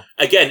 Sure.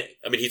 Again,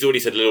 I mean, he's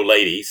already said "little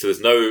lady," so there's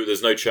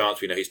no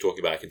chance we know he's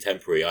talking about a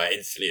contemporary. I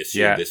instantly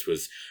assumed this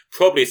was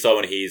probably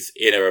someone he's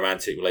in a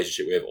romantic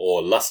relationship with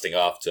or lusting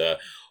after.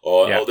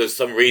 Or there's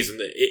some reason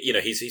that,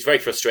 he's very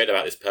frustrated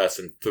about this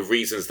person for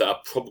reasons that are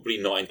probably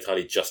not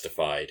entirely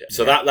justified.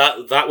 So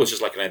that was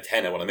just like an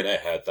antenna when I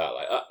heard that,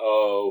 like,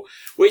 uh-oh.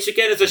 Which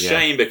again is a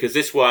shame because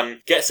this one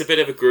gets a bit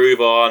of a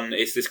groove on.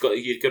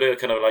 You've got a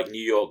kind of like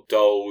New York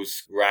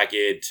Dolls,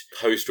 ragged,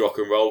 post-rock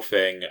and roll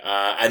thing.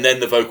 And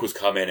then the vocals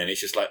come in and it's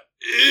just like,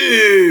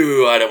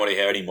 ooh, I don't want to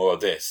hear any more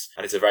of this.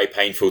 And it's a very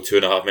painful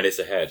 2.5 minutes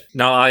ahead.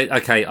 No, I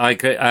agree. I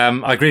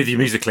agree with you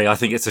musically. I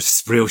think it's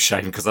a real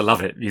shame because I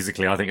love it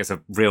musically. I think it's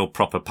a real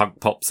proper punk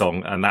pop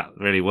song and that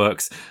really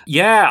works.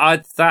 Yeah,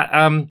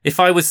 if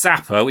I was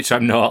Zappa, which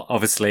I'm not,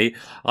 obviously,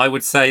 I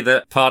would say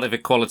that part of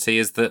equality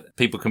is that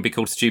people can be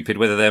called stupid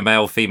whether they're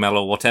male, female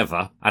or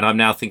whatever. And I'm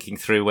now thinking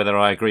through whether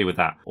I agree with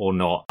that or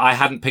not. I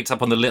hadn't picked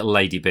up on the little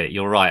lady bit.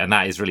 You're right. And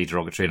that is really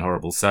derogatory and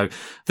horrible. So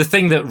the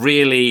thing that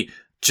really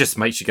just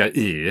makes you go,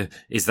 ew,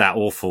 is that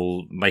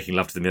awful making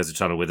love to the Mersey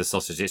Tunnel with a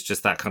sausage. It's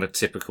just that kind of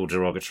typical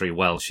derogatory,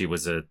 well, she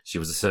was a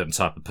certain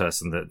type of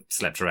person that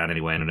slept around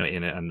anyway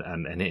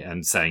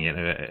and saying it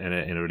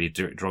in a really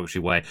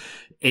derogatory way.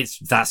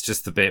 That's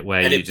just the bit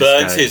where it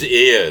burns his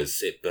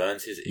ears. It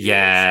burns his ears.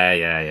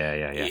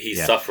 Yeah.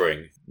 He's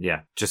suffering.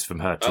 Yeah, just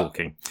from her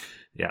talking.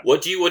 Yeah.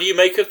 What do you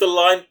make of the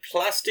line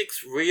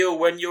 "Plastic's real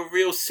when you're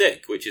real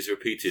sick," which is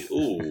repeated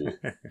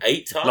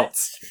 8 times?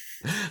 Lots.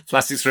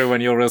 Plastic's real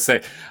when you're real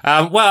sick.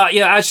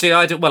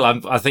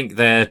 I think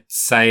they're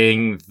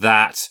saying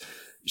that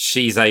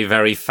she's a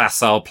very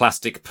facile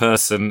plastic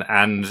person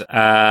and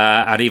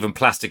even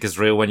plastic is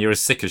real when you're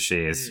as sick as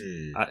she is.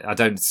 I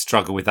don't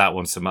struggle with that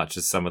one so much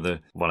as some of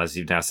the, as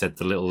you've now said,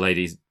 the little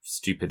lady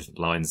stupid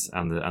lines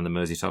and the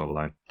Mersey Tunnel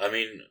line. I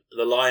mean,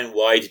 the line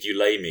 "Why did you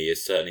lay me?"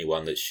 is certainly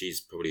one that she's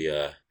probably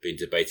been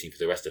debating for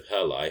the rest of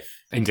her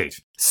life. Indeed.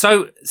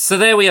 So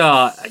there we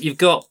are. You've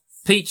got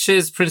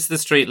Peaches, Prince of the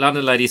Street,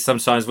 London Lady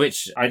Sometimes,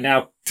 which I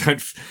now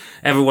don't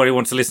everybody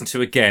want to listen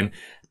to again.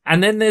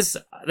 And then there's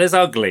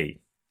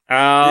Ugly.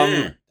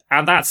 And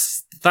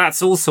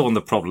that's also on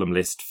the problem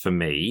list for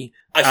me.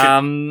 I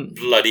should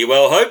bloody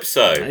well hope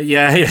so.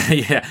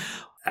 Yeah.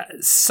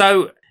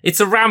 So it's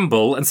a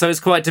ramble, and so it's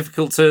quite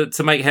difficult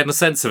to make head or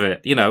sense of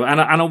it, And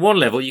on one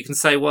level, you can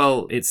say,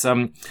 well, it's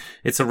a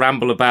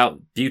ramble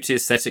about beauty,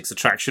 aesthetics,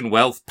 attraction,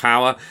 wealth,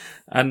 power,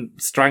 and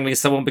strangling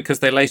someone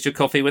because they laced your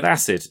coffee with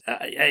acid.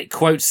 It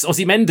quotes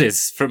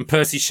Ozymandias from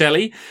Percy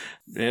Shelley,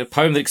 a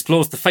poem that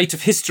explores the fate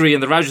of history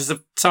and the rouges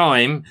of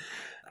time.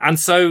 And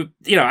so,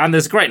 and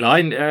there's a great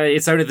line.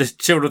 It's only the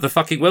children of the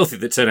fucking wealthy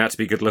that turn out to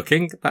be good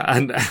looking.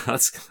 And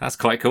that's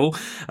quite cool.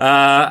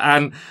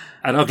 And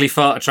an ugly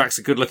fart attracts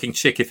a good looking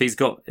chick if he's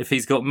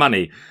got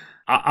money.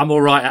 I'm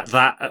all right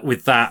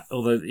with that.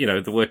 Although,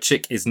 the word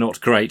chick is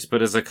not great,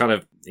 but as a kind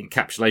of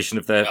encapsulation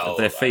of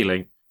their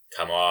feeling.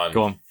 Come on.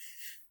 Go on.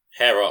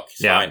 Hair rock,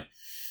 it's fine.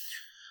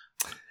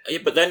 Yeah,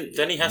 but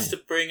then he has to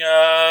bring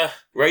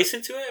race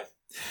into it.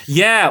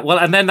 Yeah, well,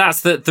 and then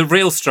that's the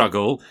real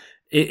struggle.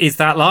 Is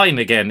that line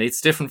again?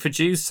 It's different for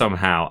Jews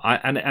somehow,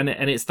 and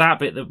it's that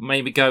bit that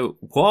made me go,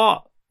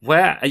 "What?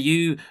 Where are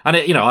you?" And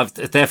I've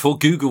therefore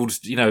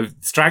Googled,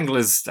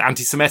 Stranglers,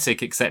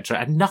 anti-Semitic, etc.,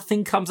 and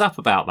nothing comes up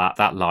about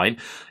that line.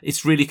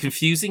 It's really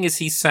confusing. Is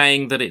he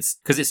saying that it's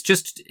because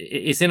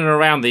it's in and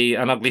around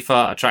an ugly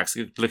fart attracts a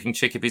good-looking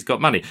chick if he's got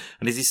money?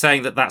 And is he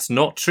saying that that's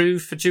not true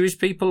for Jewish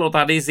people, or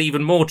that is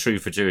even more true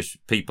for Jewish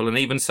people? And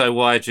even so,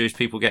 why are Jewish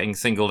people getting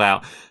singled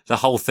out? The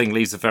whole thing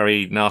leaves a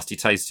very nasty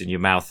taste in your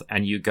mouth,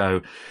 and you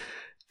go,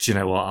 do you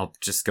know what? I'm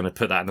just going to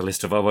put that in the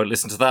list of I won't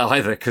listen to that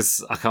either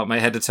because I can't make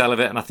head or tail of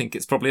it and I think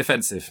it's probably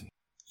offensive.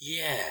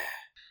 Yeah.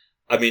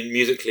 I mean,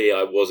 musically,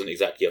 I wasn't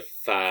exactly a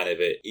fan of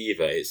it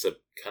either. It's a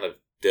kind of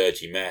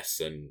dirgy mess.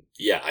 And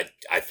yeah,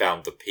 I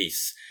found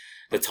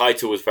the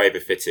title was very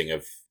befitting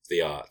of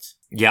the art.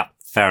 Yeah,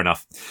 fair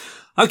enough.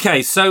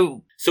 Okay,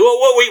 so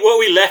what are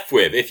we left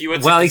with? If you were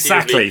to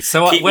exactly.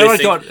 So if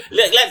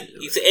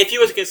you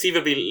were to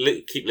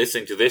conceivably keep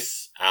listening to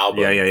this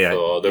album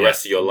for the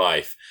rest of your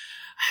life,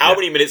 how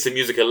many minutes of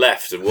music are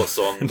left, and what's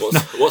on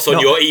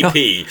your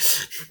EP?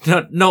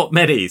 Not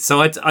many. So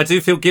I do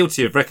feel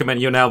guilty of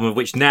recommending you an album of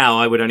which now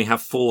I would only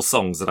have 4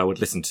 songs that I would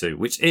listen to,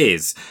 which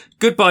is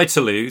Goodbye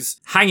Toulouse,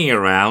 Hanging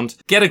Around,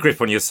 Get a Grip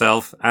on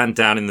Yourself, and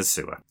Down in the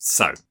Sewer.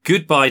 So,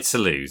 Goodbye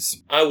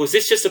Toulouse. Was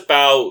this just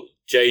about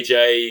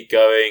JJ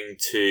going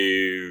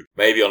to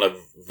maybe on a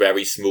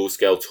very small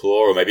scale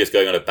tour, or maybe it's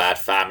going on a bad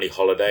family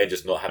holiday and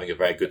just not having a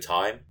very good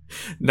time?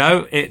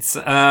 No, it's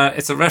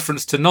a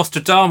reference to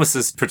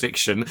Nostradamus's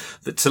prediction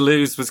that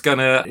Toulouse was going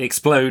to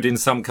explode in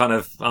some kind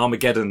of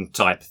Armageddon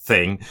type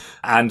thing,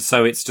 and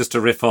so it's just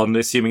a riff on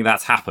assuming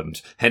that's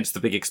happened. Hence the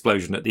big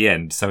explosion at the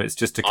end. So it's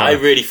just I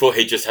really thought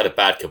he just had a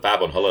bad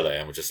kebab on holiday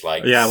and was just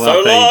like,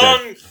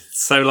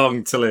 so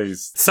long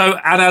Toulouse. So,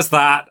 and as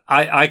that,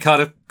 I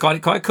kind of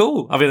quite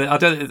cool. I mean,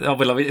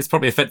 it's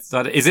probably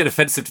offensive. Is it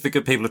offensive to the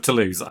good people of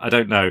Toulouse? I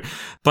don't know,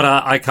 but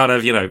I kind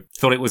of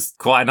thought it was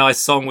quite a nice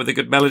song with a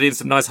good melody and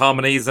some nice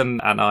harmonies,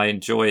 and I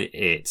enjoy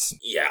it.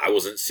 Yeah, I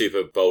wasn't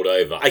super bowled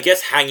over. I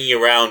guess Hanging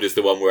Around is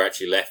the one we're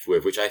actually left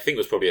with, which I think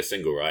was probably a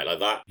single, right? Like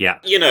that. Yeah.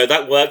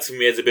 That works for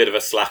me as a bit of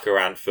a slacker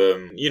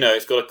anthem.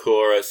 It's got a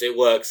chorus. It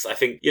works. I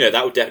think,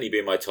 that would definitely be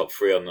in my top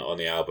 3 on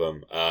the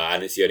album.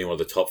 And it's the only one of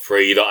the top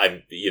 3 that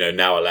I'm,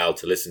 now allowed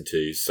to listen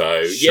to.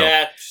 So, sure.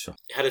 It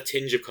had a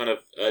tinge of kind of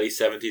early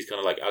 70s, kind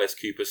of like Alice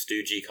Cooper,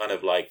 Stoogie, kind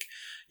of like,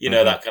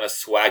 that kind of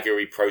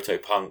swaggery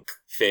proto-punk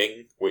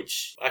thing,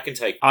 which I can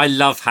take. I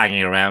love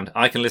Hanging Around.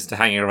 I can listen to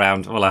Hanging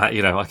Around. Well, I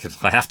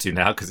have to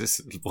now because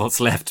it's what's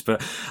left.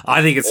 But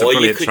I think it's a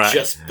brilliant track. Or you could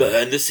just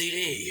burn the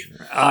CD.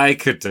 I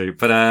could do,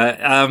 but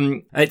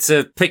it's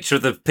a picture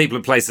of the people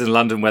and places in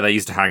London where they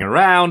used to hang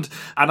around,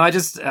 and I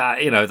just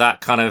that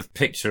kind of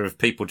picture of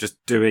people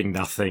just doing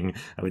nothing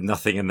with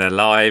nothing in their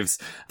lives.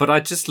 But I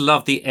just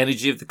love the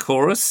energy of the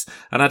chorus,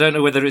 and I don't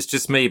know whether it's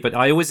just me, but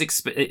I always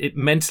expect it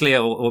mentally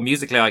or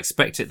musically. I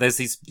expect it. There's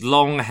these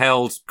long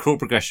held chord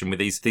progression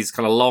with these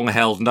kind of long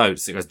held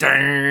notes. It goes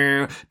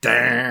da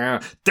da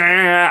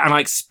da, and I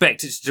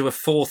expect it to do a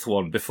 4th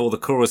one before the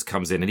chorus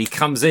comes in, and he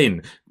comes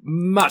in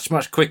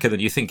much quicker than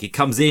you think. He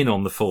comes in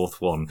on the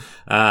 4th one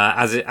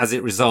as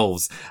it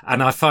resolves,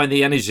 and I find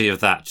the energy of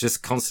that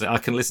just constantly. I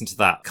can listen to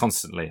that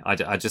constantly.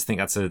 I just think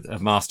that's a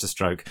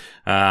masterstroke.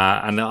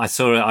 And I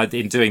saw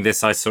in doing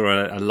this, I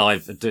saw a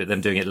live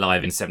them doing it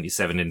live in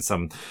 '77 in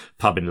some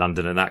pub in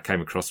London, and that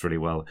came across really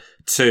well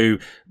too.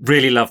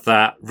 Really love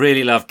that.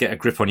 Really love Get a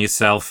Grip on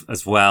Yourself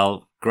as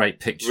well. Great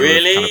picture.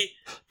 Really? Of kind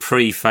of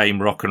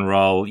pre-fame rock and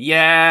roll.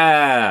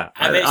 Yeah.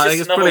 I mean, it's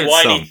just another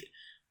whiny.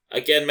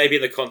 Again, maybe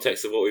in the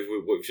context of what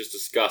we've just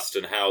discussed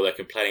and how they're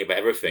complaining about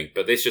everything,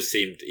 but this just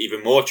seemed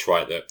even more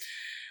trite that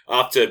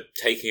after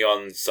taking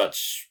on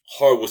such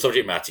horrible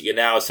subject matter, you're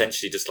now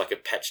essentially just like a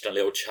petulant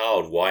little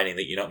child whining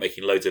that you're not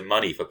making loads of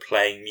money for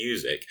playing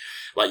music.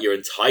 Like you're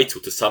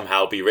entitled to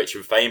somehow be rich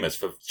and famous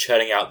for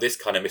churning out this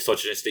kind of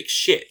misogynistic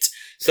shit.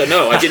 So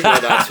no, I didn't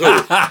like that at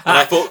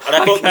all. And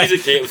I thought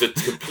musically it was a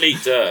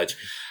complete dirge.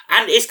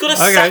 And it's got a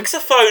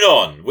saxophone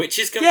on, which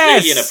is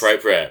completely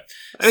inappropriate.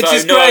 Which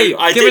is great.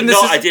 I did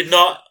not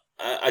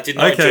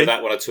enjoy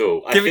that one at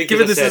all.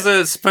 Given this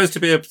is supposed to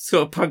be a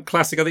sort of punk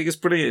classic, I think it's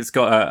brilliant. It's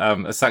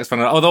got a saxophone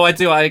on it. Although I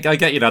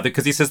get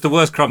because he says the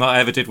worst crime I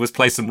ever did was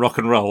play some rock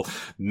and roll.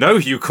 No,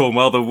 Hugh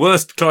Cornwell, the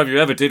worst crime you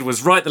ever did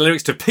was write the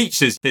lyrics to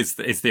Peaches. Is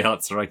the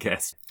answer, I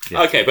guess.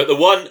 Yeah. Okay, but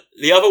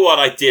the other one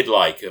I did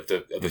like of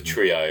the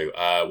trio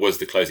was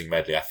the closing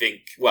medley. I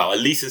think, well, at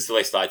least until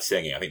they started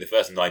singing, I think the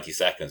first 90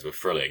 seconds were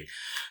thrilling.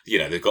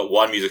 They've got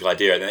one musical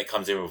idea, and then it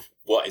comes in with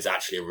what is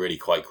actually a really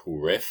quite cool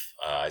riff.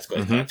 It's got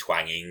this kind of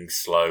twanging,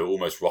 slow,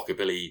 almost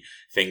rockabilly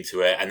thing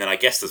to it. And then I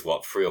guess there's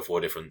 3 or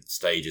 4 different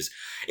stages.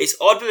 It's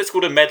odd that it's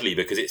called a medley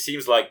because it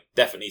seems like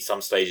definitely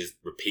some stages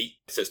repeat.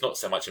 So it's not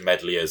so much a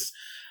medley as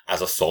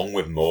a song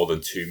with more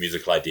than 2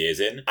 musical ideas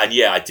in. And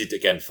yeah, I did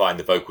again find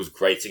the vocals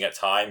grating at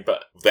time,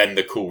 but then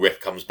the cool riff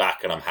comes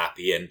back and I'm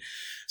happy. And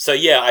so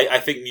yeah, I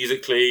think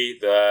musically,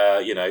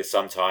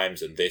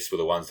 Sometimes and This were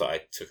the ones that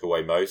I took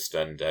away most.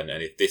 And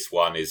if this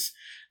one is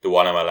the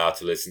one I'm allowed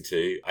to listen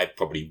to, I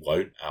probably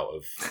won't out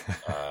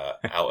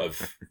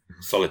of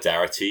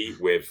solidarity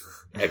with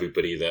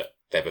everybody that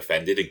they've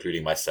offended,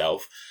 including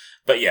myself.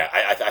 But yeah,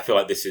 I feel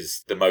like this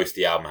is the most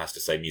the album has to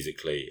say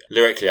musically.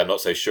 Lyrically, I'm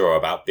not so sure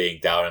about being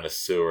down in a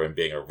sewer and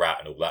being a rat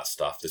and all that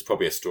stuff. There's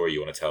probably a story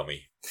you want to tell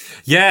me.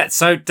 Yeah,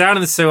 so Down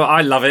in the Sewer,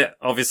 I love it,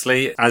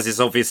 obviously. As is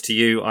obvious to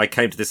you, I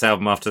came to this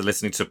album after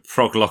listening to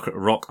prog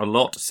rock a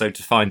lot, so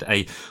to find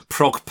a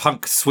prog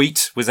punk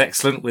suite was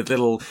excellent, with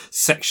little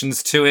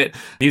sections to it.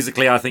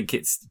 Musically, I think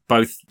it's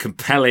both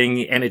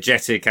compelling,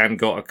 energetic, and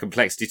got a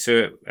complexity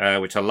to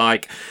it, which I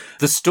like.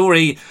 The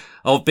story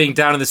of being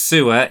down in the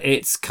sewer,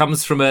 it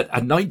comes from a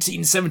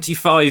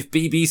 1975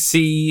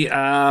 BBC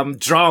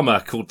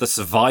drama called The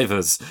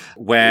Survivors,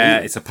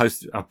 where it's a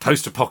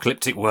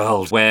post-apocalyptic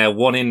world where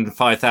 1 in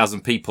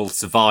 5,000 people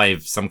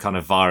survive some kind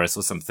of virus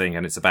or something,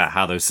 and it's about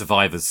how those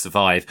survivors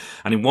survive.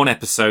 And in one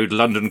episode,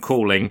 London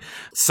Calling,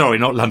 sorry,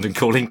 not London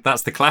Calling,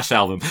 that's the Clash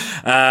album,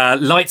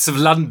 Lights of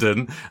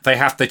London, they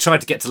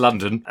tried to get to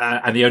London,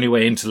 and the only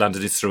way into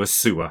London is through a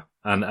sewer.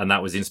 And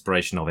that was the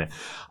inspiration of it.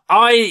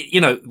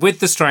 With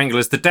the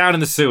Stranglers, the Down in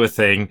the Sewer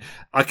thing,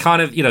 I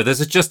kind of,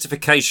 there's a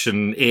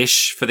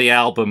justification-ish for the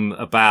album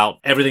about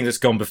everything that's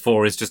gone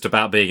before is just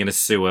about being in a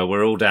sewer.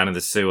 We're all down in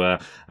the sewer,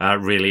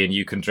 really, and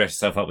you can dress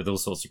yourself up with all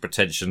sorts of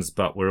pretensions,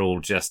 but we're all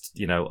just,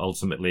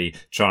 ultimately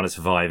trying to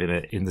survive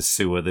in the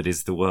sewer that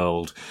is the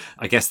world.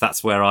 I guess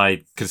that's where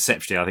I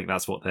think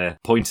that's what they're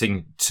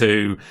pointing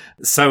to.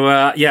 So,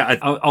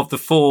 of the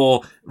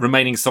 4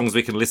 remaining songs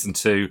we can listen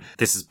to,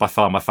 this is by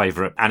far my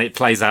favourite, and it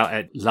plays out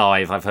at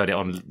live. I've heard it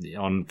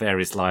on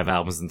various live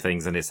albums and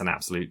things, and it's an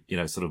absolute,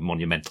 sort of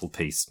monumental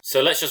piece.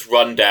 So let's just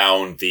run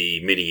down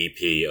the mini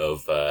EP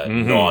of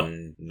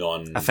non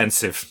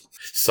offensive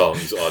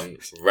songs on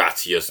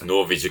Rattus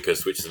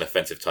Norvegicus, which is an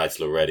offensive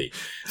title already.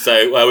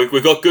 So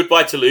we've got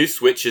Goodbye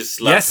Toulouse, which is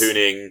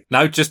lampooning. Yes.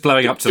 No, just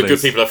blowing up Toulouse. The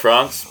good people of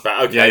France.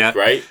 But okay,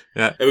 great.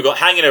 Yeah. Then we've got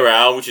Hanging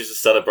Around, which is a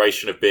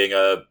celebration of being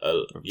a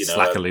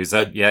slacker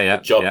loser.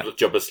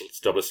 Jobless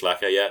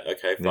slacker. Yeah,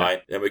 okay, fine.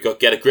 Yeah. Then we've got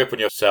Get a Grip on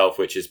Yourself,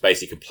 which is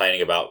basically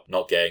complaining about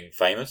not getting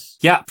famous.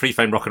 Yeah,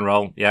 pre-fame rock and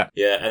roll. Yeah.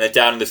 Yeah, and then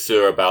Down in the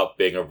Sewer about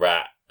being a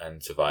rat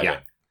and surviving. Yeah.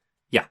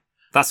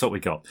 That's what we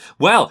got.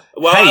 Well,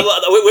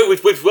 hey.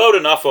 We've dwelled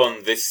enough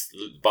on this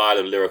bile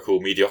of lyrical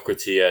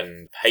mediocrity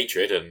and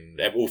hatred and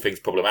all things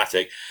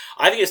problematic.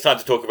 I think it's time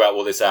to talk about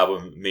what this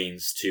album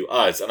means to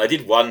us. And I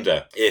did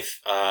wonder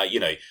if,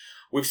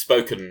 we've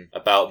spoken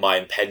about my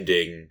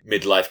impending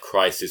midlife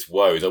crisis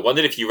woes. I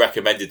wondered if you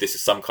recommended this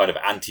as some kind of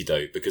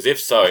antidote, because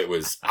if so, it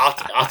was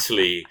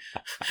utterly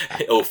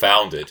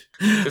ill-founded.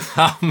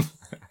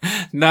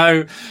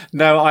 No,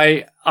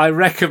 I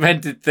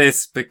recommended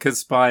this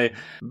because my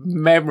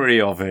memory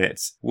of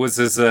it was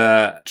as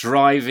a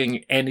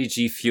driving,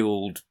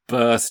 energy-fueled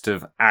burst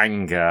of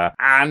anger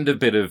and a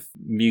bit of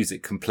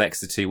music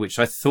complexity, which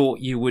I thought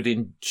you would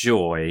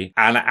enjoy.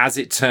 And as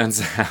it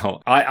turns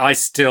out, I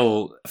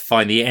still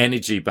find the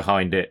energy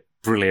behind it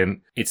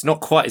brilliant. It's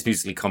not quite as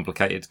musically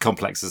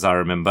complex as I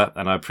remember,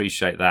 and I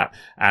appreciate that.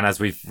 And as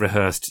we've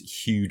rehearsed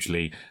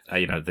hugely,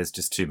 there's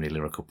just too many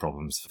lyrical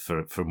problems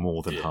for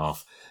more than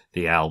half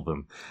the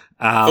album.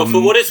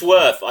 For what it's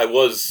worth, I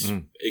was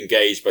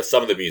engaged by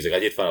some of the music. I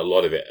did find a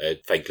lot of it a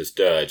thankless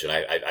dirge, and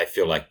I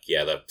feel like,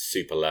 the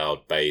super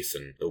loud bass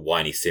and the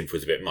whiny synth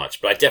was a bit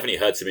much. But I definitely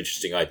heard some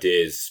interesting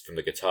ideas from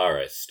the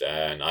guitarist,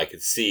 and I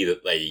could see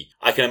that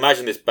I can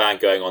imagine this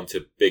band going on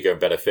to bigger and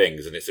better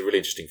things, and it's a really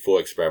interesting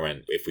thought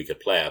experiment if we could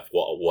play out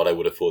what I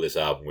would have thought this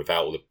album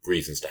without all the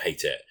reasons to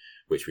hate it,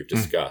 which we've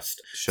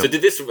discussed. Sure. So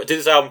did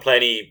this album play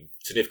any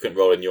significant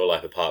role in your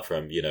life apart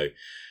from,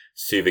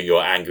 soothing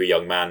your angry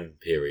young man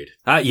period?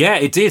 Yeah,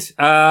 it did.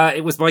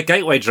 It was my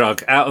gateway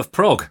drug out of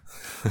prog.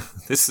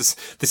 This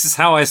is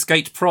how I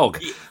escaped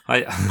prog.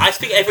 I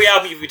think every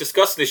album you've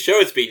discussed in this show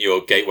has been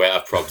your gateway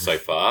out of prog so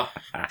far.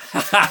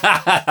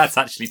 That's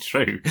actually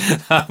true.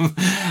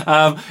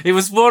 It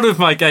was one of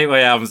my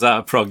gateway albums out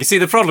of prog. You see,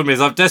 the problem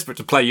is I'm desperate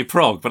to play you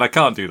prog, but I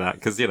can't do that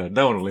because,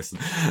 no one will listen.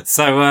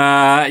 So,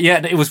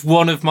 it was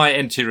one of my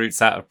entry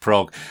routes out of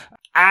prog.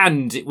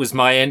 And it was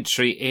my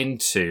entry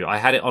I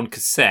had it on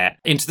cassette,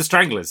 into the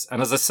Stranglers.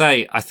 And as I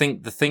say, I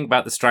think the thing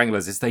about the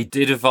Stranglers is they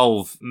did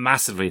evolve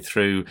massively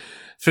through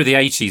through the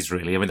 80s,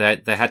 really. I mean,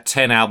 they had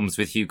 10 albums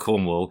with Hugh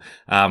Cornwall,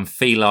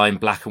 Feline,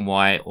 Black and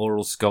White,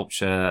 Oral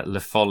Sculpture, La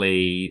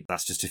Folie.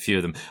 That's just a few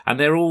of them. And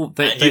they're all...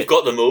 You've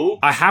got them all?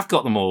 I have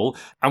got them all.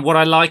 And what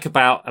I like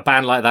about a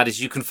band like that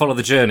is you can follow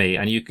the journey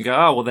and you can go,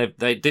 oh, well,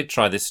 they did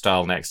try this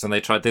style next and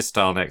they tried this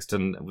style next,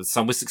 and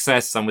some with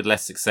success, some with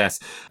less success.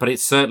 But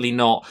it's certainly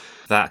not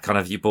that kind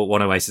of, you bought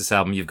one Oasis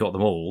album, you've got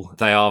them all.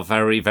 They are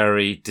very,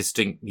 very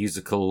distinct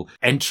musical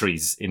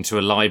entries into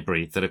a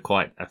library that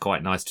are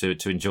quite nice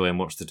to enjoy and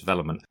watch the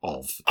development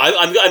of.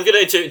 I'm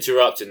going to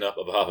interrupt on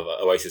behalf of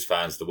Oasis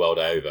fans the world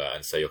over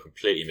and say you're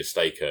completely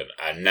mistaken.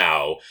 And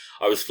now,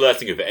 I was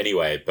flirting with it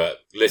anyway,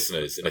 but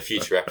listeners, in a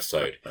future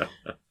episode,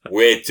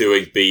 we're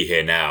doing Be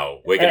Here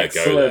Now. We're going to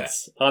go there.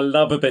 I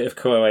love a bit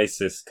of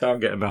Oasis.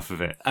 Can't get enough of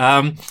it.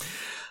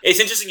 It's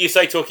interesting you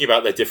say talking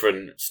about their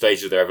different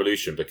stages of their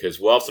evolution, because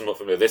whilst I'm not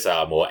familiar with this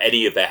album or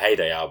any of their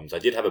heyday albums, I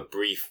did have a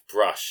brief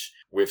brush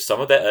with some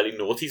of their early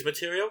noughties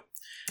material.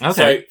 Okay.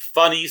 So,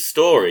 funny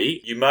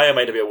story, you may or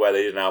may not be aware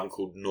they did an album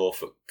called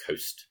Norfolk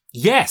Coast.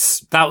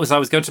 Yes, I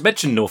was going to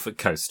mention Norfolk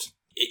Coast.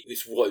 It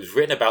was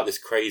written about this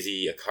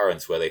crazy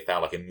occurrence where they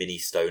found like a mini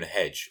stone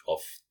hedge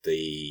off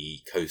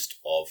the coast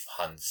of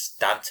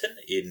Hunstanton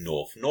in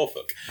North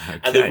Norfolk. Okay.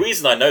 And the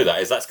reason I know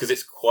that is that's because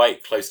it's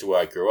quite close to where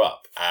I grew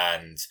up.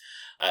 And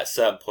at a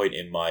certain point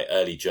in my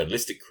early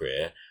journalistic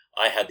career,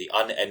 I had the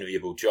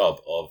unenviable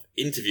job of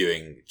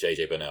interviewing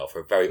JJ Burnell for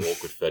a very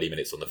awkward 30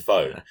 minutes on the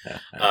phone,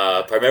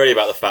 primarily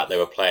about the fact they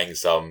were playing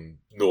some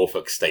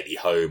Norfolk stately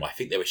home. I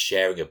think they were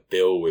sharing a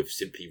bill with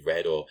Simply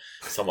Red or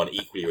someone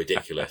equally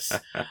ridiculous.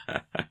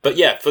 But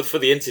yeah, for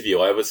the interview,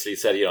 I obviously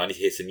said, I need to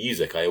hear some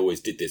music. I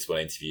always did this when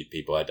I interviewed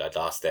people. I'd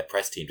ask their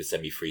press team to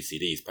send me free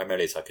CDs,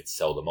 primarily so I could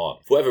sell them on.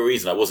 For whatever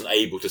reason, I wasn't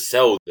able to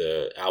sell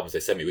the albums they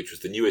sent me, which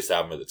was the newest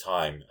album at the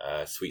time,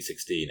 Sweet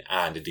 16,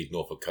 and indeed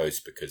Norfolk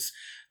Coast, because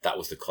that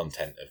was the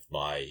content of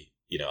my,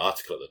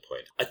 article at the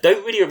point. I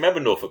don't really remember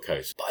Norfolk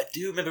Coast, but I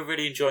do remember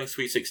really enjoying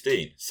Sweet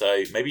 16.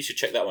 So maybe you should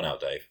check that one out,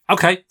 Dave.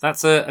 Okay,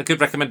 that's a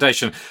good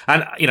recommendation.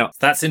 And,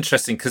 that's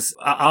interesting because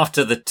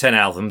after the 10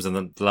 albums,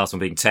 and the last one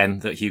being 10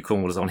 that Hugh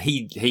Cornwall was on,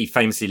 he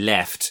famously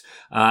left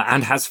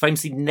and has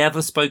famously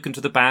never spoken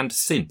to the band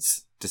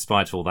since,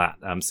 despite all that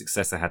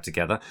success they had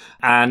together.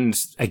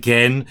 And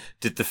again,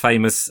 did the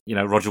famous,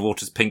 Roger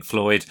Waters, Pink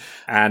Floyd,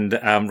 and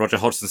Roger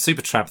Hodgson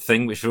Supertramp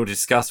thing, which we already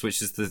discussed,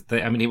 which is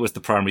he was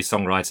the primary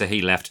songwriter.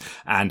 He left,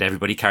 and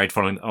everybody carried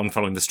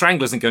following the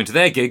Stranglers and going to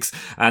their gigs,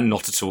 and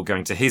not at all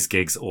going to his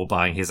gigs or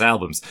buying his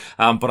albums.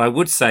 But I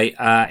would say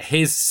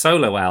his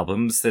solo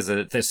albums,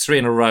 there's 3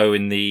 in a row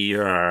in the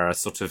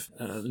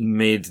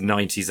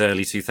mid-90s,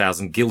 early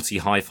 2000s, Guilty,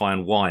 Hi-Fi,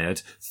 and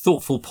Wired.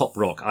 Thoughtful pop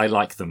rock. I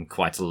like them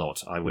quite a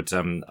lot.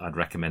 I'd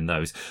recommend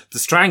those. The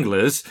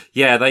Stranglers,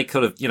 yeah, they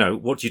could have,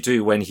 what you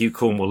do when Hugh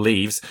Cornwall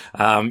leaves,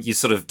 you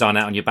sort of dine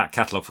out on your back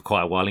catalogue for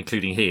quite a while,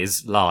 including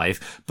his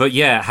live. But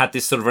yeah, had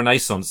this sort of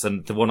renaissance,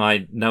 and the one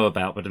I know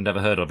about but have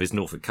never heard of is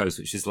Norfolk Coast,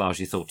 which is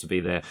largely thought to be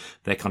their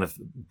kind of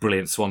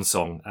brilliant swan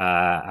song,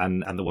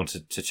 and the one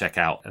to check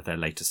out their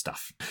later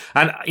stuff.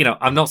 And,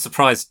 I'm not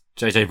surprised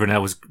JJ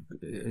Brunel was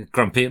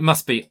grumpy. It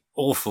must be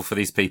awful for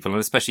these people, and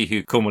especially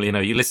Hugh Cornwall.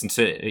 You listen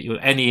to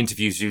any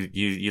interviews,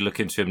 you look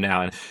into him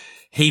now, and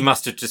he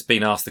must have just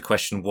been asked the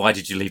question, why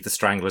did you leave the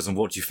Stranglers and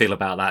what do you feel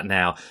about that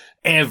now?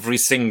 Every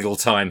single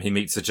time he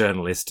meets a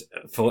journalist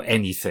for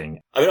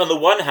anything. I mean, on the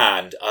one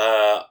hand,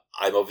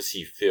 I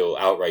obviously feel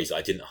outraged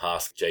I didn't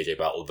ask JJ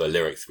about all the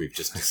lyrics we've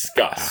just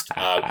discussed.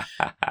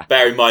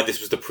 Bear in mind,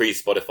 this was the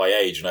pre-Spotify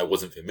age and I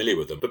wasn't familiar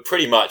with them. But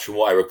pretty much from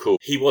what I recall,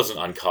 he wasn't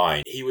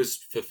unkind. He was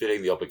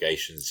fulfilling the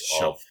obligations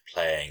of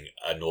playing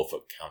a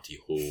Norfolk County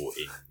Hall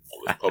in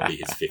what was probably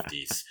his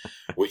 50s,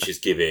 which is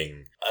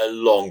giving a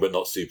long but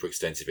not super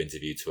extensive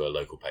interview to a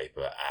local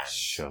paper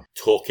and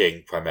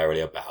talking primarily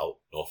about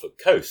Norfolk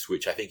Coast,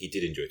 which I think he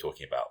did enjoy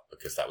talking about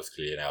because that was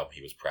clearly an album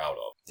he was proud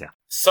of. Yeah.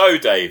 So,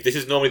 Dave, this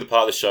is normally the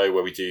part of the show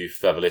where we do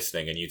further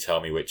listening and you tell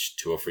me which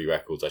 2 or 3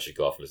 records I should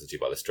go off and listen to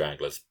by the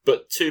Stranglers.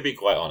 But to be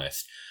quite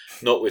honest,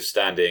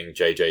 notwithstanding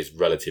JJ's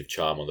relative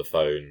charm on the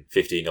phone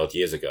 15 odd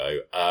years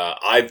ago,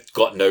 I've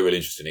got no real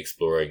interest in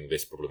exploring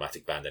this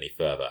problematic band any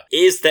further.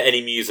 Is there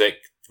any music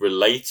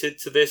related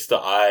to this that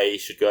I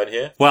should go and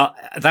hear? Well,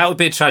 that would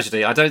be a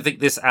tragedy. I don't think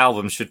this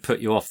album should put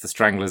you off the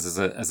Stranglers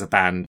as a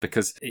band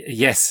because,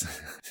 yes,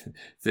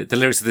 the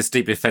lyrics are this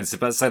deeply offensive,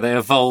 but so they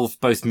evolve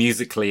both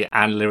musically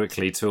and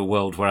lyrically to a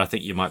world where I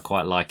think you might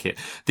quite like it.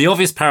 The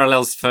obvious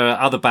parallels for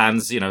other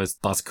bands, as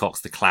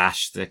Buzzcocks, The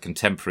Clash, their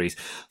contemporaries,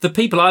 the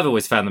people I've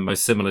always found them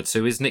most similar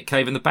to is Nick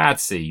Cave and the Bad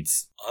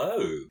Seeds.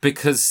 Oh.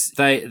 Because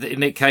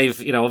Nick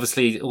Cave,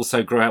 obviously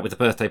also grew out with the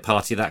Birthday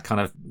Party, that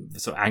kind of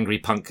sort of angry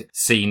punk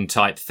scene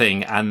type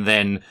thing, and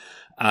then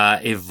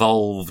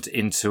evolved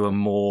into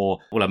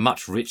a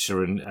much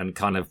richer and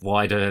kind of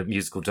wider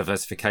musical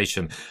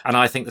diversification. And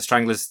I think the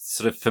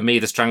Stranglers, for me,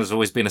 the Stranglers have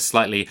always been a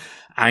slightly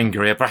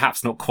angrier,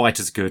 perhaps not quite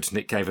as good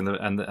Nick Cave and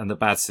the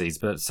Bad Seeds.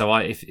 But so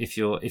if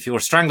you're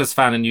a Stranglers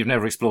fan and you've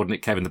never explored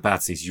Nick Cave and the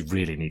Bad Seeds, you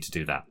really need to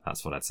do that.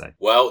 That's what I'd say.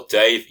 Well,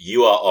 Dave,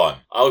 you are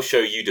on. I'll show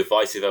you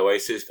Divisive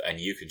Oasis and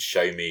you can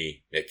show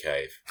me Nick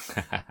Cave.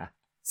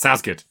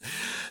 Sounds good.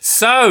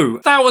 So,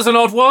 that was an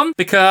odd one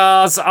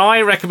because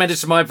I recommended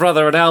to my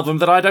brother an album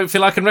that I don't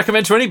feel I can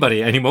recommend to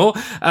anybody anymore,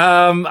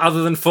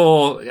 other than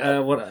for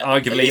what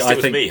arguably I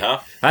think... me, huh?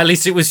 At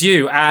least it was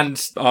you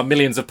and our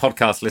millions of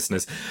podcast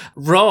listeners.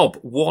 Rob,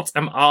 what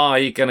am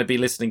I going to be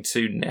listening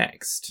to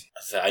next?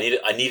 So I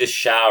need a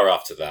shower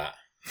after that.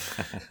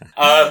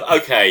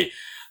 Okay.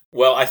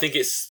 Well, I think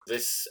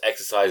this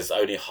exercise has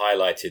only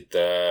highlighted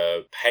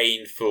the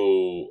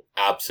painful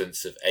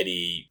absence of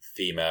any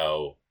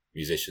female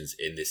musicians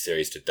in this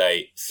series to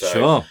date. So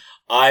sure.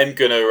 I'm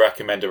going to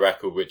recommend a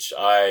record which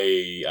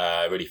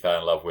I really fell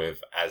in love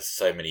with, as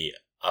so many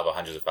other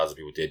hundreds of thousands of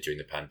people did during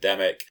the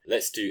pandemic.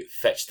 Let's do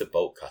Fetch the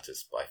Bolt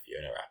Cutters by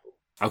Fiona Apple.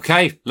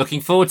 Okay,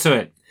 looking forward to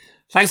it.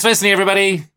 Thanks for listening, everybody.